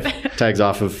 right. Kind of tags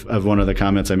off of one of the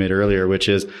comments I made earlier, which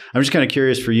is, I'm just kind of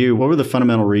curious for you, what were the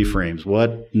fundamental reframes?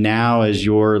 What now, as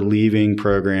you're leaving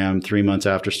program 3 months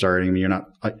after starting, I mean, you're not,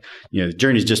 the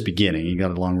journey's just beginning. You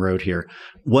got a long road here.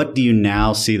 What do you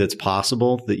now see that's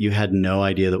possible that you had no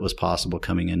idea that was possible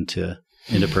coming into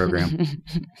program?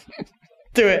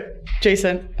 Do it,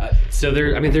 Jason. So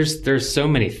there's so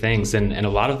many things, and a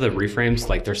lot of the reframes,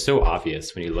 like, they're so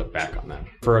obvious when you look back on them.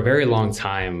 For a very long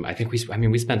time, I think we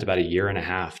spent about 1.5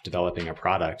 years developing a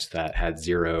product that had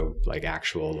 0 like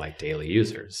actual like daily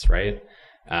users, right?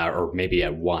 Or maybe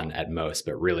at 1 at most,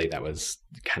 but really that was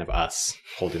kind of us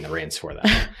holding the reins for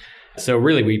that. So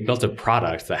really, we built a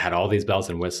product that had all these bells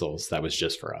and whistles that was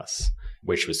just for us,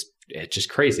 which was just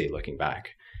crazy looking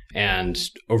back. And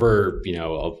over,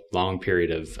 a long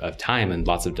period of time and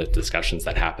lots of discussions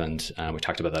that happened, we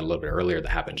talked about that a little bit earlier, that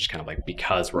happened just kind of like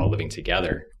because we're all living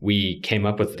together, we came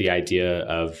up with the idea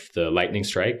of the lightning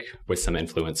strike with some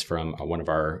influence from one of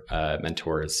our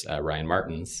mentors, Ryan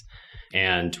Martins.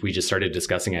 And we just started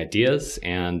discussing ideas,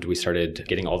 and we started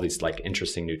getting all these like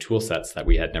interesting new tool sets that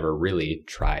we had never really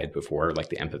tried before, like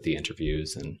the empathy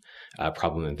interviews and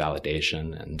problem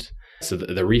invalidation. And so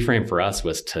the reframe for us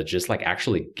was to just like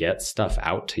actually get stuff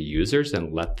out to users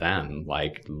and let them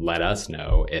let us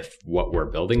know if what we're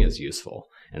building is useful,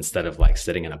 instead of like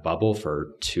sitting in a bubble for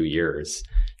 2 years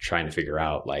trying to figure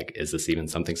out like, is this even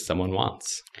something someone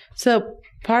wants? So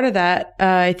part of that,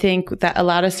 I think that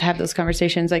allowed us to have those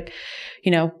conversations. Like,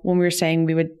 when we were saying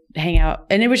we would hang out,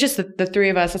 and it was just the 3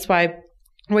 of us. That's why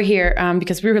we're here,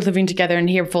 because we were living together and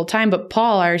here full time. But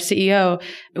Paul, our CEO,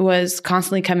 was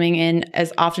constantly coming in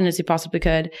as often as he possibly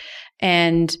could.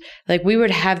 And like, we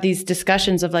would have these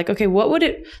discussions of like, okay, what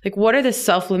are the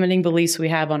self-limiting beliefs we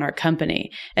have on our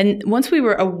company? And once we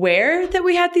were aware that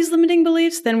we had these limiting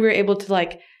beliefs, then we were able to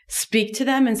like speak to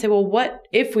them and say, well, what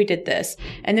if we did this?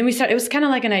 And then it was kind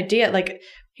of like an idea, like,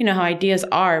 how ideas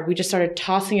are. We just started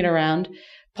tossing it around.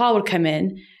 Paul would come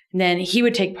in, and then he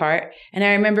would take part. And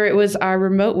I remember it was our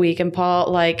remote week, and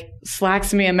Paul like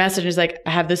slacks me a message. He's like, I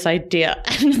have this idea,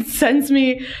 and sends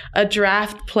me a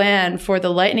draft plan for the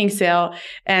lightning sale.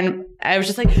 And I was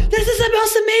just like, this is the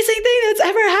most amazing thing that's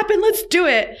ever happened. Let's do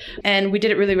it. And we did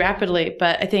it really rapidly.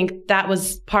 But I think that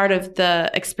was part of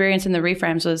the experience in the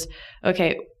reframes was,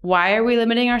 okay, why are we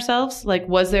limiting ourselves? Like,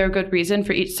 was there a good reason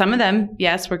for each? Some of them,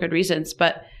 yes, were good reasons,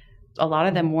 but a lot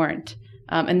of them weren't.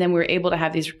 And then we were able to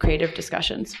have these creative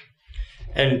discussions.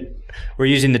 And we're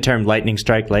using the term lightning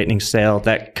strike, lightning sale.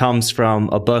 That comes from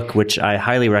a book which I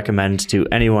highly recommend to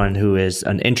anyone who is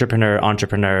an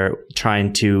entrepreneur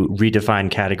trying to redefine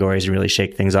categories and really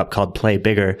shake things up, called Play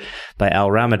Bigger by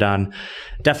Al Ramadan.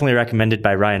 Definitely recommended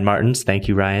by Ryan Martins. Thank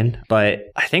you, Ryan.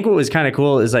 But I think what was kind of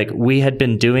cool is like, we had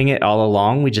been doing it all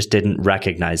along. We just didn't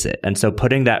recognize it. And so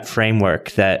putting that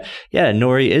framework that,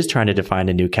 Nori is trying to define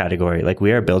a new category. Like,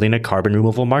 we are building a carbon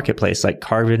removal marketplace. Like,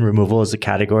 carbon removal is a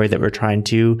category that we're trying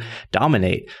to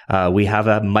dominate. We have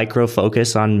a micro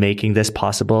focus on making this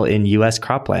possible in US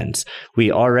croplands.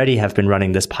 We already have been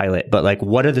running this pilot, but like,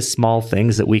 what are the small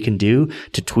things that we can do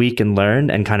to tweak and learn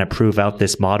and kind of prove out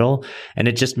this model? And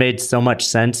it just made so much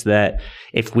sense that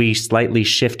if we slightly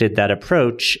shifted that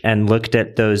approach and looked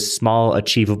at those small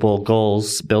achievable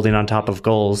goals, building on top of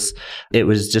goals, it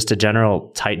was just a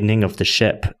general tightening of the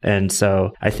ship. And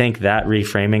so I think that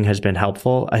reframing has been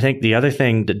helpful. I think the other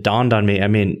thing that dawned on me,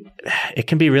 it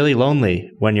can be really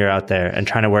lonely when you're out there and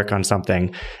trying to work on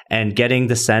something, and getting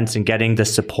the sense and getting the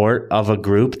support of a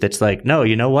group that's like, no,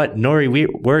 you know what, Nori,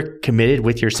 we're committed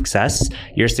with your success.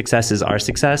 Your success is our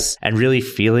success. And really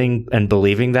feeling and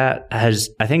believing that has,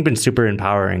 I think, been super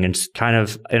empowering. And kind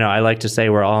of, I like to say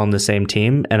we're all on the same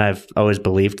team, and I've always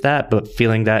believed that, but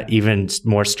feeling that even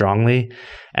more strongly,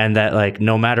 and that like,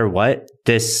 no matter what,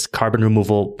 this carbon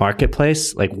removal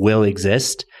marketplace like will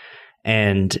exist.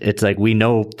 And it's like, we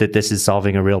know that this is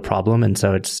solving a real problem. And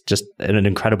so it's just an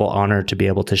incredible honor to be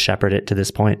able to shepherd it to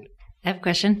this point. I have a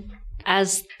question.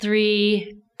 As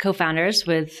 3 co-founders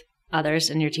with others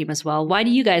in your team as well, why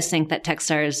do you guys think that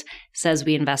Techstars says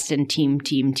we invest in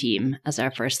team as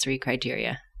our first 3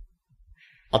 criteria?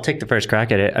 I'll take the first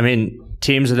crack at it.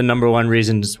 Teams are the number one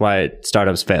reasons why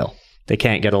startups fail. They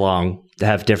can't get along. They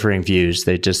have differing views.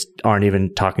 They just aren't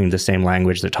even talking the same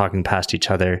language. They're talking past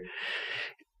each other.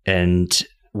 And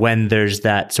when there's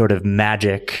that sort of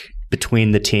magic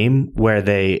between the team where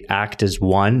they act as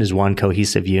one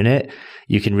cohesive unit,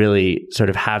 you can really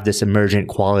sort of have this emergent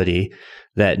quality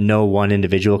that no one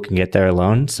individual can get there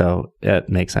alone. So it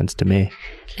makes sense to me.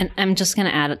 And I'm just going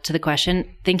to add to the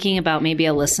question, thinking about maybe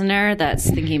a listener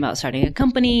that's thinking about starting a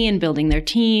company and building their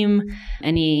team,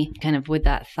 any kind of with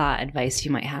that thought advice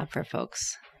you might have for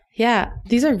folks? Yeah,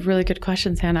 these are really good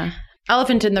questions, Hannah.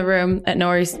 Elephant in the room at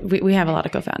Nori's, we have a lot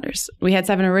of co-founders. We had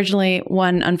 7 originally.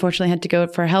 1 unfortunately had to go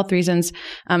for health reasons.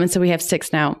 And so we have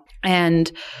 6 now.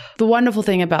 And the wonderful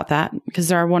thing about that, because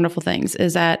there are wonderful things,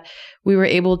 is that we were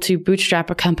able to bootstrap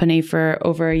a company for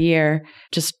over a year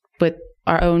just with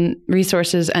our own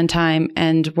resources and time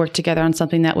and work together on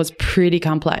something that was pretty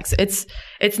complex. It's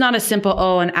not a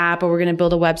simple, an app, or we're going to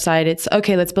build a website. It's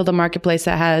okay, let's build a marketplace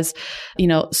that has,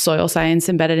 soil science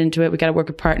embedded into it. We got to work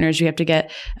with partners. You have to get,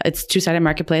 it's two-sided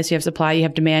marketplace. You have supply, you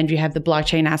have demand, you have the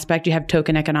blockchain aspect, you have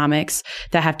token economics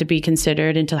that have to be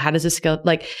considered until how does this scale?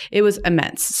 Like, it was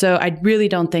immense. So I really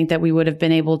don't think that we would have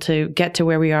been able to get to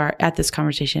where we are at this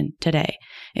conversation today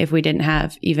if we didn't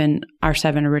have even our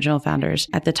 7 original founders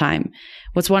at the time.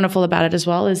 What's wonderful about it as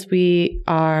well is we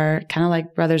are kind of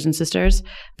like brothers and sisters.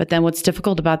 But then what's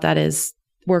difficult about that is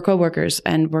we're co-workers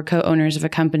and we're co-owners of a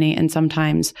company. And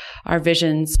sometimes our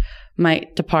visions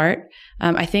might depart.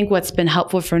 I think what's been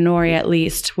helpful for Nori, at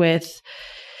least with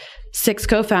 6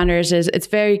 co-founders, is it's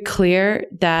very clear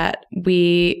that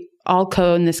we all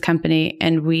co-own this company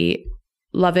and we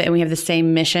love it and we have the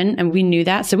same mission, and we knew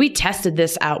that. So we tested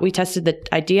this out. We tested the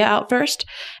idea out first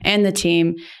and the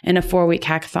team in a 4-week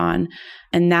hackathon.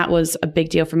 And that was a big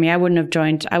deal for me. I wouldn't have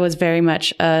joined. I was very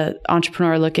much an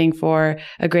entrepreneur looking for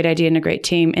a great idea and a great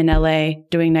team in LA,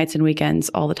 doing nights and weekends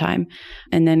all the time.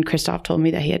 And then Christoph told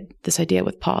me that he had this idea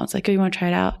with Paul. It's like, oh, you want to try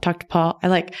it out? Talk to Paul.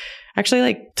 I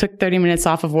actually took 30 minutes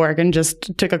off of work and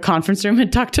just took a conference room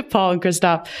and talked to Paul and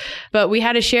Christoph. But we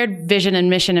had a shared vision and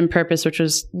mission and purpose, which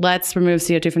was let's remove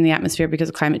CO2 from the atmosphere because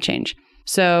of climate change.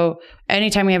 So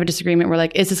anytime we have a disagreement, we're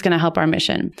like, is this going to help our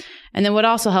mission? And then what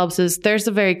also helps is there's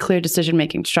a very clear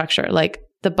decision-making structure. Like,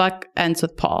 the buck ends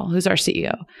with Paul, who's our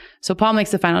CEO. So Paul makes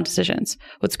the final decisions.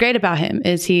 What's great about him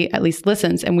is he at least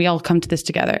listens and we all come to this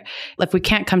together. If we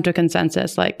can't come to a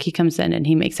consensus, he comes in and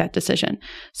he makes that decision.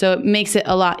 So it makes it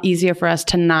a lot easier for us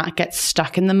to not get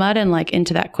stuck in the mud and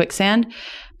into that quicksand.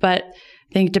 But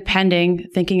I think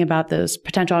thinking about those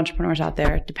potential entrepreneurs out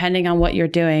there, depending on what you're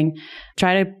doing,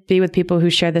 try to be with people who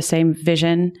share the same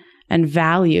vision and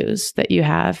values that you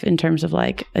have in terms of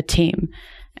a team,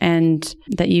 and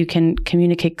that you can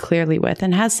communicate clearly with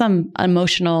and has some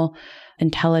emotional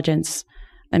intelligence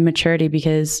and maturity,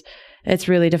 because it's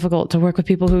really difficult to work with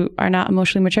people who are not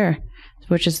emotionally mature,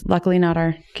 which is luckily not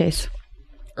our case.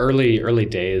 Early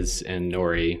days in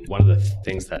Nori, one of the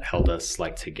things that held us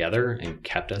together and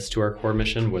kept us to our core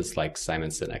mission was Simon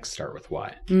Sinek, start with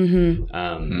why.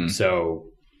 Mm-hmm. So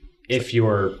if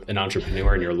you're an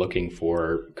entrepreneur and you're looking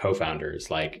for co-founders,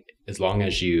 as long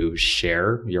as you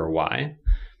share your why,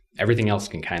 everything else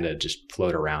can kind of just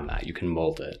float around that. You can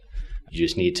mold it. You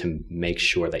just need to make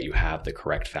sure that you have the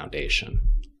correct foundation.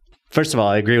 First of all,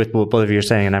 I agree with what both of you are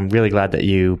saying, and I'm really glad that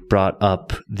you brought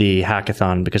up the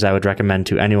hackathon, because I would recommend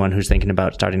to anyone who's thinking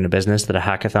about starting a business that a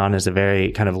hackathon is a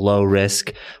very kind of low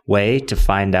risk way to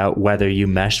find out whether you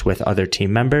mesh with other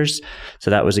team members.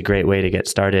 So that was a great way to get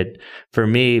started. For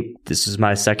me, this is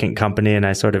my second company, and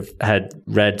I sort of had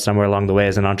read somewhere along the way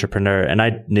as an entrepreneur, and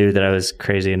I knew that I was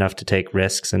crazy enough to take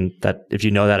risks, and that if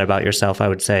you know that about yourself, I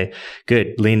would say,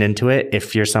 good, lean into it.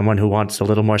 If you're someone who wants a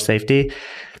little more safety,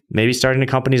 maybe starting a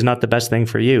company is not the best thing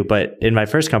for you. But in my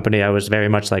first company, I was very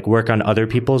much work on other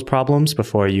people's problems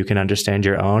before you can understand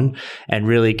your own, and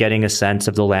really getting a sense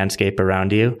of the landscape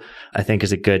around you, I think,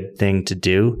 is a good thing to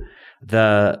do.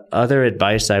 The other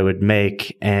advice I would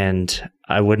make, and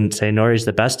I wouldn't say Nori's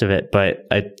the best of it, but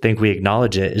I think we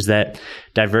acknowledge it, is that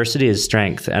diversity is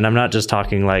strength. And I'm not just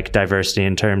talking diversity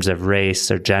in terms of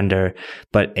race or gender,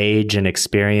 but age and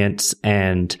experience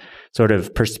and sort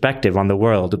of perspective on the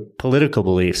world, political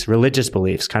beliefs, religious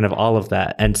beliefs, kind of all of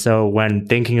that. And so when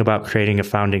thinking about creating a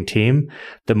founding team,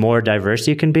 the more diverse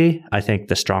you can be, I think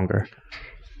the stronger.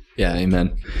 Yeah,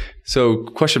 amen. So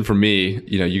question for me,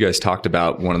 you guys talked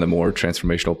about one of the more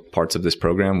transformational parts of this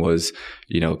program was,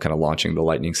 kind of launching the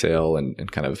lightning sale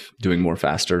and kind of doing more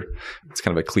faster. It's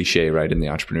kind of a cliche, right, in the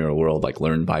entrepreneurial world,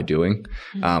 learn by doing.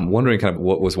 Wondering kind of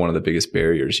what was one of the biggest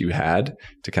barriers you had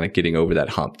to kind of getting over that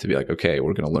hump to be okay,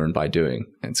 we're going to learn by doing,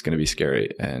 and it's going to be scary.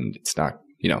 And it's not,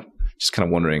 just kind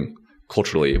of wondering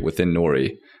culturally within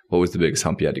Nori, what was the biggest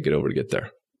hump you had to get over to get there?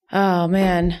 Oh,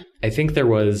 man. I think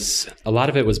a lot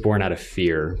of it was born out of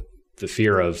fear. The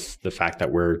fear of the fact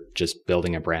that we're just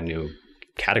building a brand new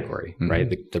category, mm-hmm. right?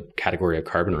 The category of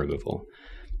carbon removal.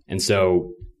 And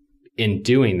so in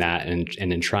doing that and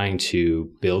in trying to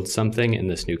build something in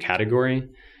this new category,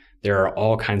 there are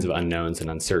all kinds of unknowns and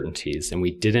uncertainties. And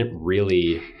we didn't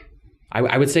really,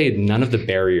 I would say none of the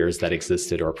barriers that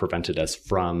existed or prevented us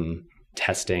from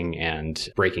testing and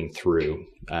breaking through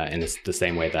in the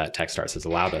same way that Techstars has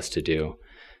allowed us to do.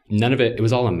 None of it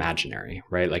was all imaginary,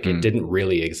 right? It didn't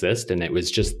really exist. And it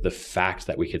was just the fact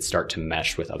that we could start to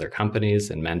mesh with other companies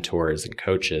and mentors and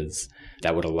coaches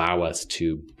that would allow us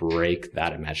to break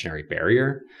that imaginary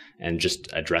barrier and just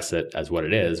address it as what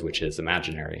it is, which is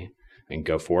imaginary. and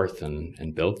go forth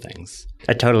and build things.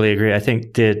 I totally agree. I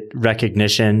think the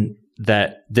recognition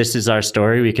that this is our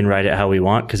story, we can write it how we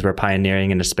want because we're pioneering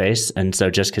in a space. And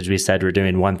so just because we said we're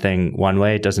doing one thing one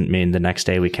way doesn't mean the next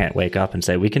day we can't wake up and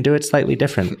say we can do it slightly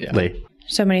differently. Yeah.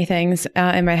 So many things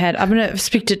in my head. I'm going to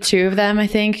speak to two of them, I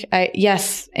think.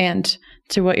 Yes, and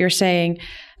to what you're saying,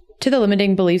 to the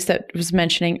limiting beliefs that I was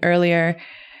mentioning earlier,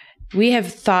 we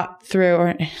have thought through,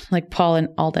 or like Paul and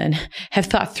Alden have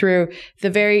thought through the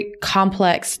very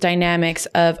complex dynamics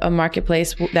of a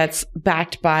marketplace that's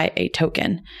backed by a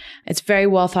token. It's very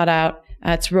well thought out.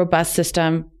 It's a robust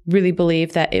system. Really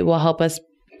believe that it will help us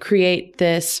create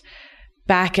this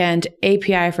back-end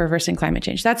API for reversing climate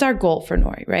change. That's our goal for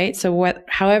Nori, right? So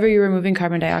however you're removing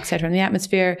carbon dioxide from the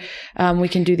atmosphere, we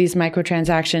can do these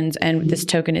microtransactions, and this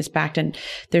token is backed, and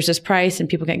there's this price, and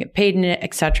people can get paid in it,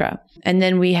 etc. And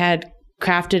then we had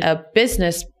crafted a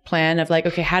business plan of like,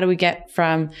 okay, how do we get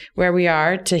from where we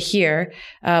are to here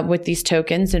with these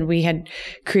tokens? And we had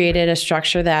created a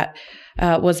structure that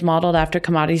was modeled after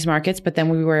commodities markets, but then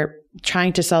we were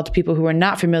trying to sell to people who were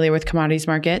not familiar with commodities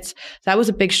markets. That was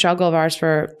a big struggle of ours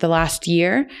for the last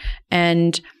year.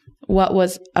 And what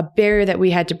was a barrier that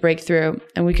we had to break through,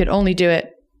 and we could only do it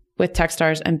with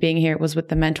Techstars and being here, was with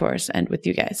the mentors and with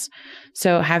you guys.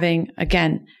 So having,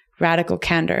 again, radical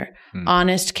candor,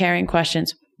 honest, caring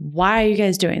questions. Why are you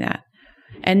guys doing that?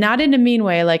 And not in a mean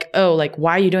way, like, oh, like,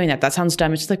 why are you doing that? That sounds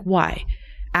dumb. It's just like, why?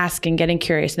 Asking, getting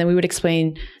curious. And then we would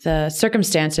explain the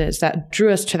circumstances that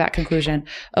drew us to that conclusion.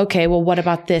 Okay, well, what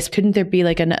about this? Couldn't there be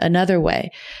like another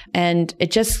way? And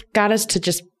it just got us to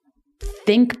just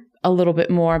think a little bit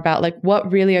more about like,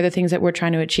 what really are the things that we're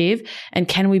trying to achieve? And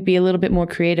can we be a little bit more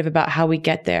creative about how we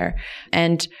get there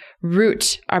and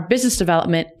root our business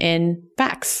development in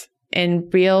facts, in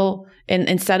real, and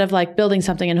instead of like building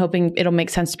something and hoping it'll make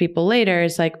sense to people later,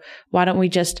 it's like, why don't we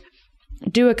just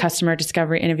do a customer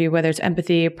discovery interview, whether it's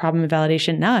empathy, problem and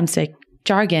validation. Now I'm saying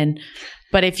jargon.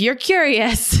 But if you're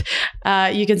curious,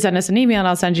 you can send us an email and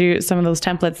I'll send you some of those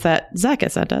templates that Zach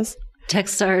has sent us.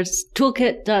 Techstars,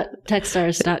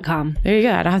 toolkit.techstars.com. There you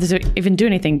go. I don't have to even do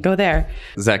anything. Go there.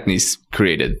 Zach Neese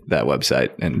created that website,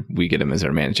 and we get him as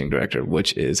our managing director,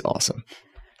 which is awesome.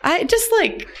 I just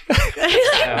like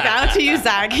bow to you,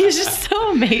 Zach. He's just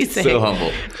so amazing. So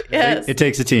humble. Yes. It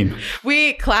takes a team.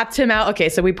 We clapped him out. Okay,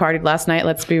 so we partied last night,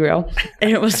 let's be real. And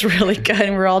it was really good.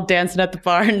 And we're all dancing at the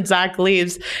bar and Zach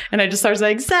leaves. And I just started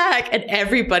saying, Zach, and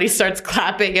everybody starts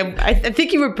clapping. And I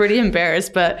think you were pretty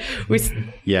embarrassed, but we...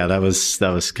 Yeah, that was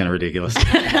kind of ridiculous.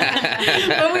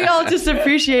 But we all just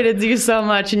appreciated you so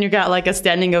much. And you got like a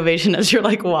standing ovation as you're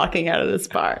like walking out of this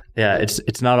bar. Yeah,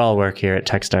 it's not all work here at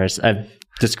Techstars. I've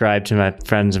described to my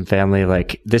friends and family,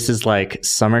 like, this is like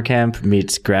summer camp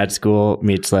meets grad school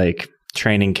meets like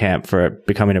training camp for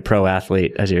becoming a pro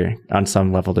athlete as you're on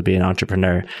some level to be an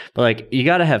entrepreneur. But like, you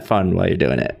got to have fun while you're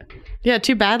doing it. Yeah,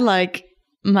 too bad like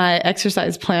my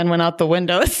exercise plan went out the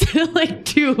window. It's still like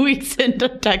 2 weeks into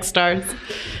Techstars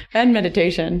and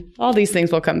meditation. All these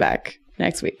things will come back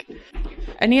next week.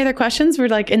 Any other questions? We're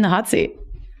like in the hot seat.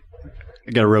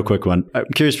 I got a real quick one. I'm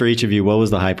curious for each of you, what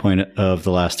was the high point of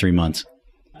the last 3 months?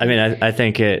 I mean, I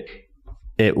think it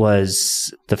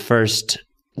was the first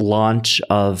launch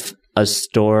of a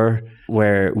store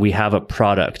where we have a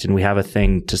product and we have a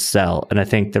thing to sell. And I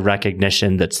think the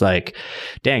recognition that's like,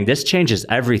 dang, this changes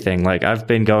everything. Like, I've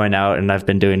been going out and I've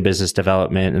been doing business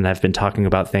development and I've been talking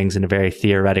about things in a very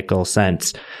theoretical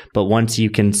sense. But once you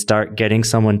can start getting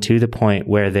someone to the point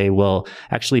where they will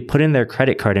actually put in their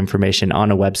credit card information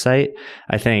on a website,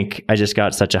 I think I just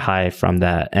got such a high from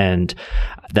that. And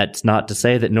that's not to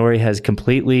say that Nori has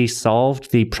completely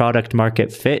solved the product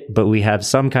market fit, but we have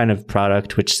some kind of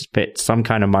product which fits some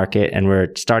kind of market, and we're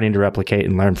starting to replicate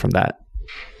and learn from that.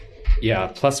 Yeah,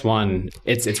 plus one,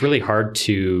 it's really hard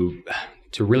to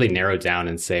really narrow down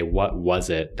and say what was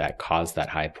it that caused that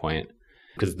high point.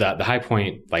 Because the high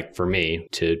point, like for me,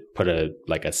 to put a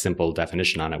simple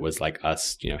definition on it, was like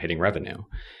us, hitting revenue.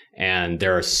 And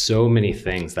there are so many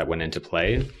things that went into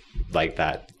play, like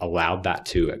that allowed that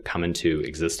to come into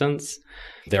existence.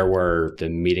 There were the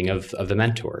meeting of the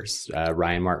mentors,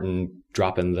 Ryan Martin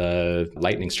dropping the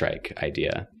lightning strike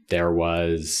idea. There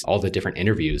was all the different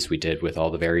interviews we did with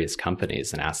all the various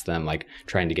companies and asked them, like,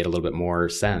 trying to get a little bit more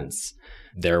sense.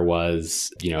 There was,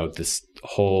 this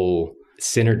whole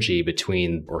synergy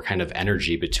between, or kind of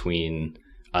energy between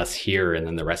us here and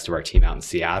then the rest of our team out in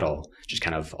Seattle, just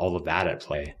kind of all of that at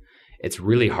play. It's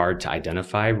really hard to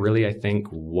identify, really, I think,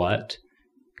 what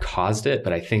caused it.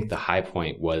 But I think the high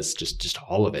point was just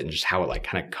all of it and just how it like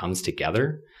kind of comes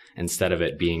together instead of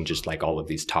it being just like all of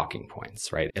these talking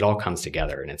points, right? It all comes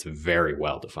together and it's very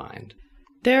well defined.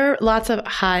 There are lots of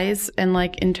highs, and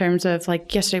like in terms of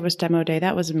like yesterday was demo day.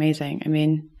 That was amazing. I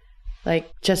mean,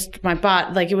 like just my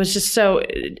bot, like it was just so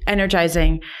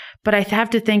energizing. But I have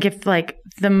to think if like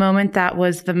the moment that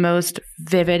was the most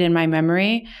vivid in my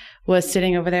memory was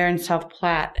sitting over there in South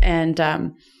Platte, and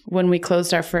when we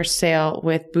closed our first sale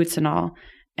with Boots and All.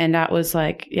 And that was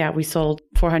like, we sold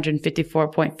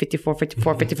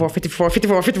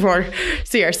 454.54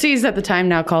 CRCs at the time,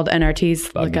 now called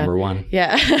NRTs. Bug number one.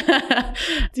 Yeah.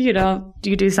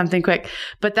 You do something quick.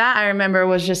 But that I remember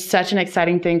was just such an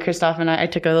exciting thing. Christoph and I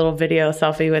took a little video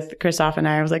selfie with Christoph and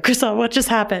I was like, Christoph, what just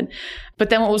happened? But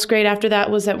then what was great after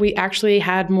that was that we actually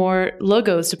had more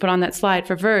logos to put on that slide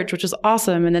for Verge, which was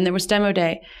awesome. And then there was demo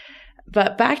day.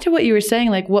 But back to what you were saying,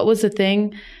 like what was the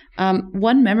thing?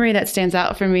 One memory that stands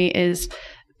out for me is,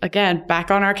 again,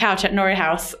 back on our couch at Nori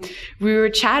House. We were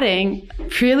chatting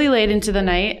really late into the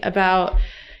night about,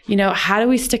 how do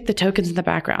we stick the tokens in the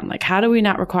background? Like, how do we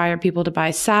not require people to buy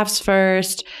SAFs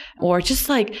first? Or just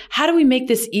like, how do we make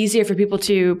this easier for people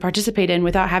to participate in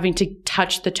without having to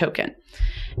touch the token?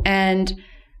 And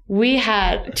we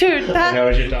had, dude,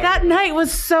 that night was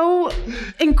so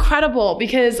incredible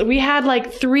because we had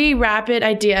like 3 rapid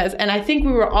ideas and I think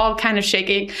we were all kind of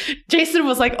shaking. Jason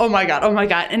was like, oh my God.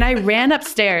 And I ran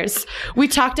upstairs. We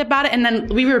talked about it and then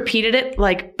we repeated it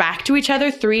like back to each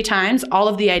other 3 times,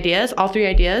 all 3 ideas,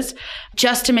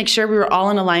 just to make sure we were all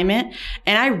in alignment.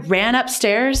 And I ran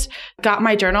upstairs, got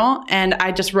my journal, and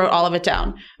I just wrote all of it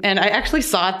down. And I actually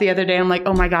saw it the other day. I'm like,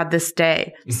 oh my God, this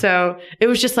day. So it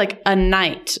was just like a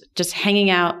night just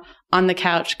hanging out on the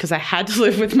couch because I had to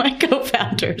live with my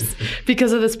co-founders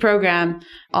because of this program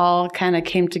all kind of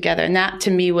came together. And that to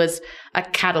me was a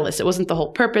catalyst. It wasn't the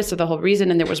whole purpose or the whole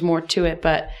reason, and there was more to it,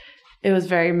 but it was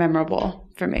very memorable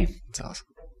for me. That's awesome.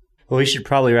 Well, we should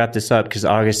probably wrap this up because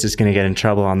August is going to get in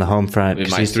trouble on the home front. I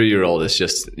mean, my 3-year-old is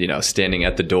just, standing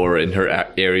at the door in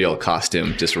her Ariel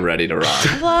costume, just ready to rock.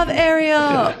 I love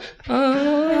Ariel.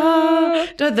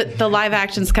 The live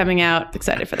action's coming out.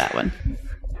 Excited for that one.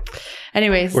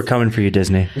 Anyways. We're coming for you,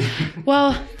 Disney.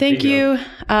 Well, thank you,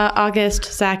 August,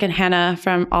 Zach, and Hannah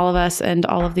from all of us and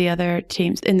all of the other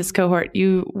teams in this cohort.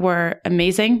 You were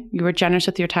amazing. You were generous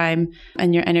with your time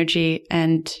and your energy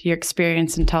and your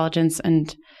experience, intelligence,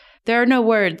 and there are no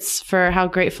words for how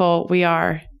grateful we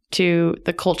are to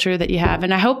the culture that you have.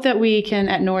 And I hope that we can,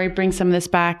 at Nori, bring some of this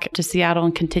back to Seattle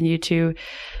and continue to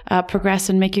progress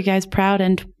and make you guys proud.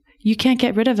 And you can't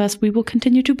get rid of us. We will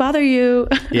continue to bother you.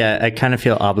 Yeah, I kind of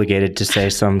feel obligated to say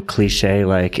some cliche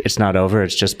like it's not over,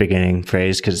 it's just beginning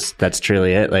phrase because that's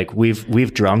truly it. Like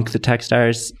we've drunk the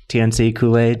Techstars TNC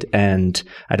Kool-Aid and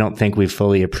I don't think we've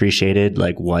fully appreciated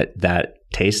like what that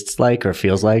tastes like or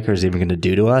feels like or is even going to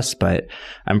do to us. But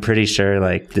I'm pretty sure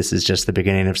like this is just the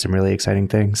beginning of some really exciting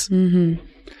things. Mm-hmm.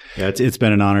 Yeah, it's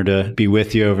been an honor to be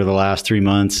with you over the last 3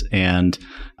 months, and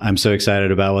I'm so excited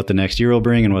about what the next year will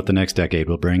bring and what the next decade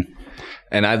will bring.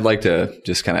 And I'd like to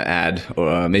just kind of add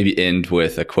or maybe end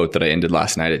with a quote that I ended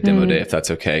last night at Demo Day, if that's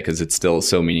okay, because it's still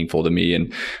so meaningful to me.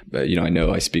 And, I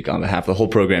know I speak on behalf of the whole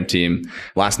program team.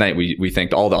 Last night, we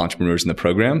thanked all the entrepreneurs in the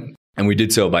program. And we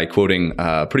did so by quoting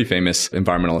pretty famous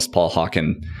environmentalist Paul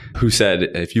Hawken, who said,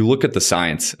 if you look at the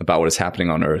science about what is happening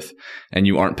on Earth and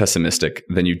you aren't pessimistic,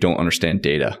 then you don't understand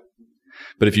data.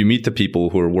 But if you meet the people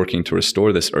who are working to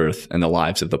restore this Earth and the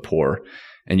lives of the poor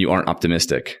and you aren't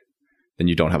optimistic, then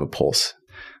you don't have a pulse.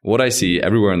 What I see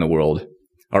everywhere in the world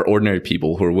are ordinary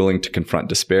people who are willing to confront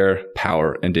despair,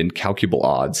 power, and incalculable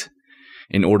odds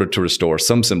in order to restore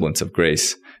some semblance of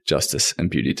grace, justice, and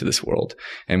beauty to this world.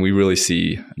 And we really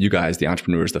see you guys, the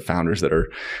entrepreneurs, the founders that are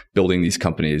building these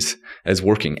companies, as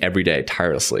working every day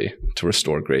tirelessly to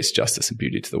restore grace, justice, and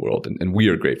beauty to the world. And we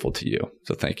are grateful to you.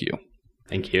 So thank you.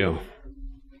 Thank you.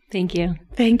 Thank you.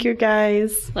 Thank you,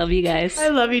 guys. Love you guys. I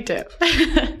love you too.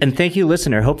 And thank you,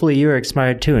 listener. Hopefully you are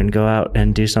inspired too and go out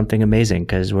and do something amazing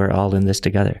because we're all in this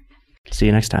together. See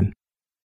you next time.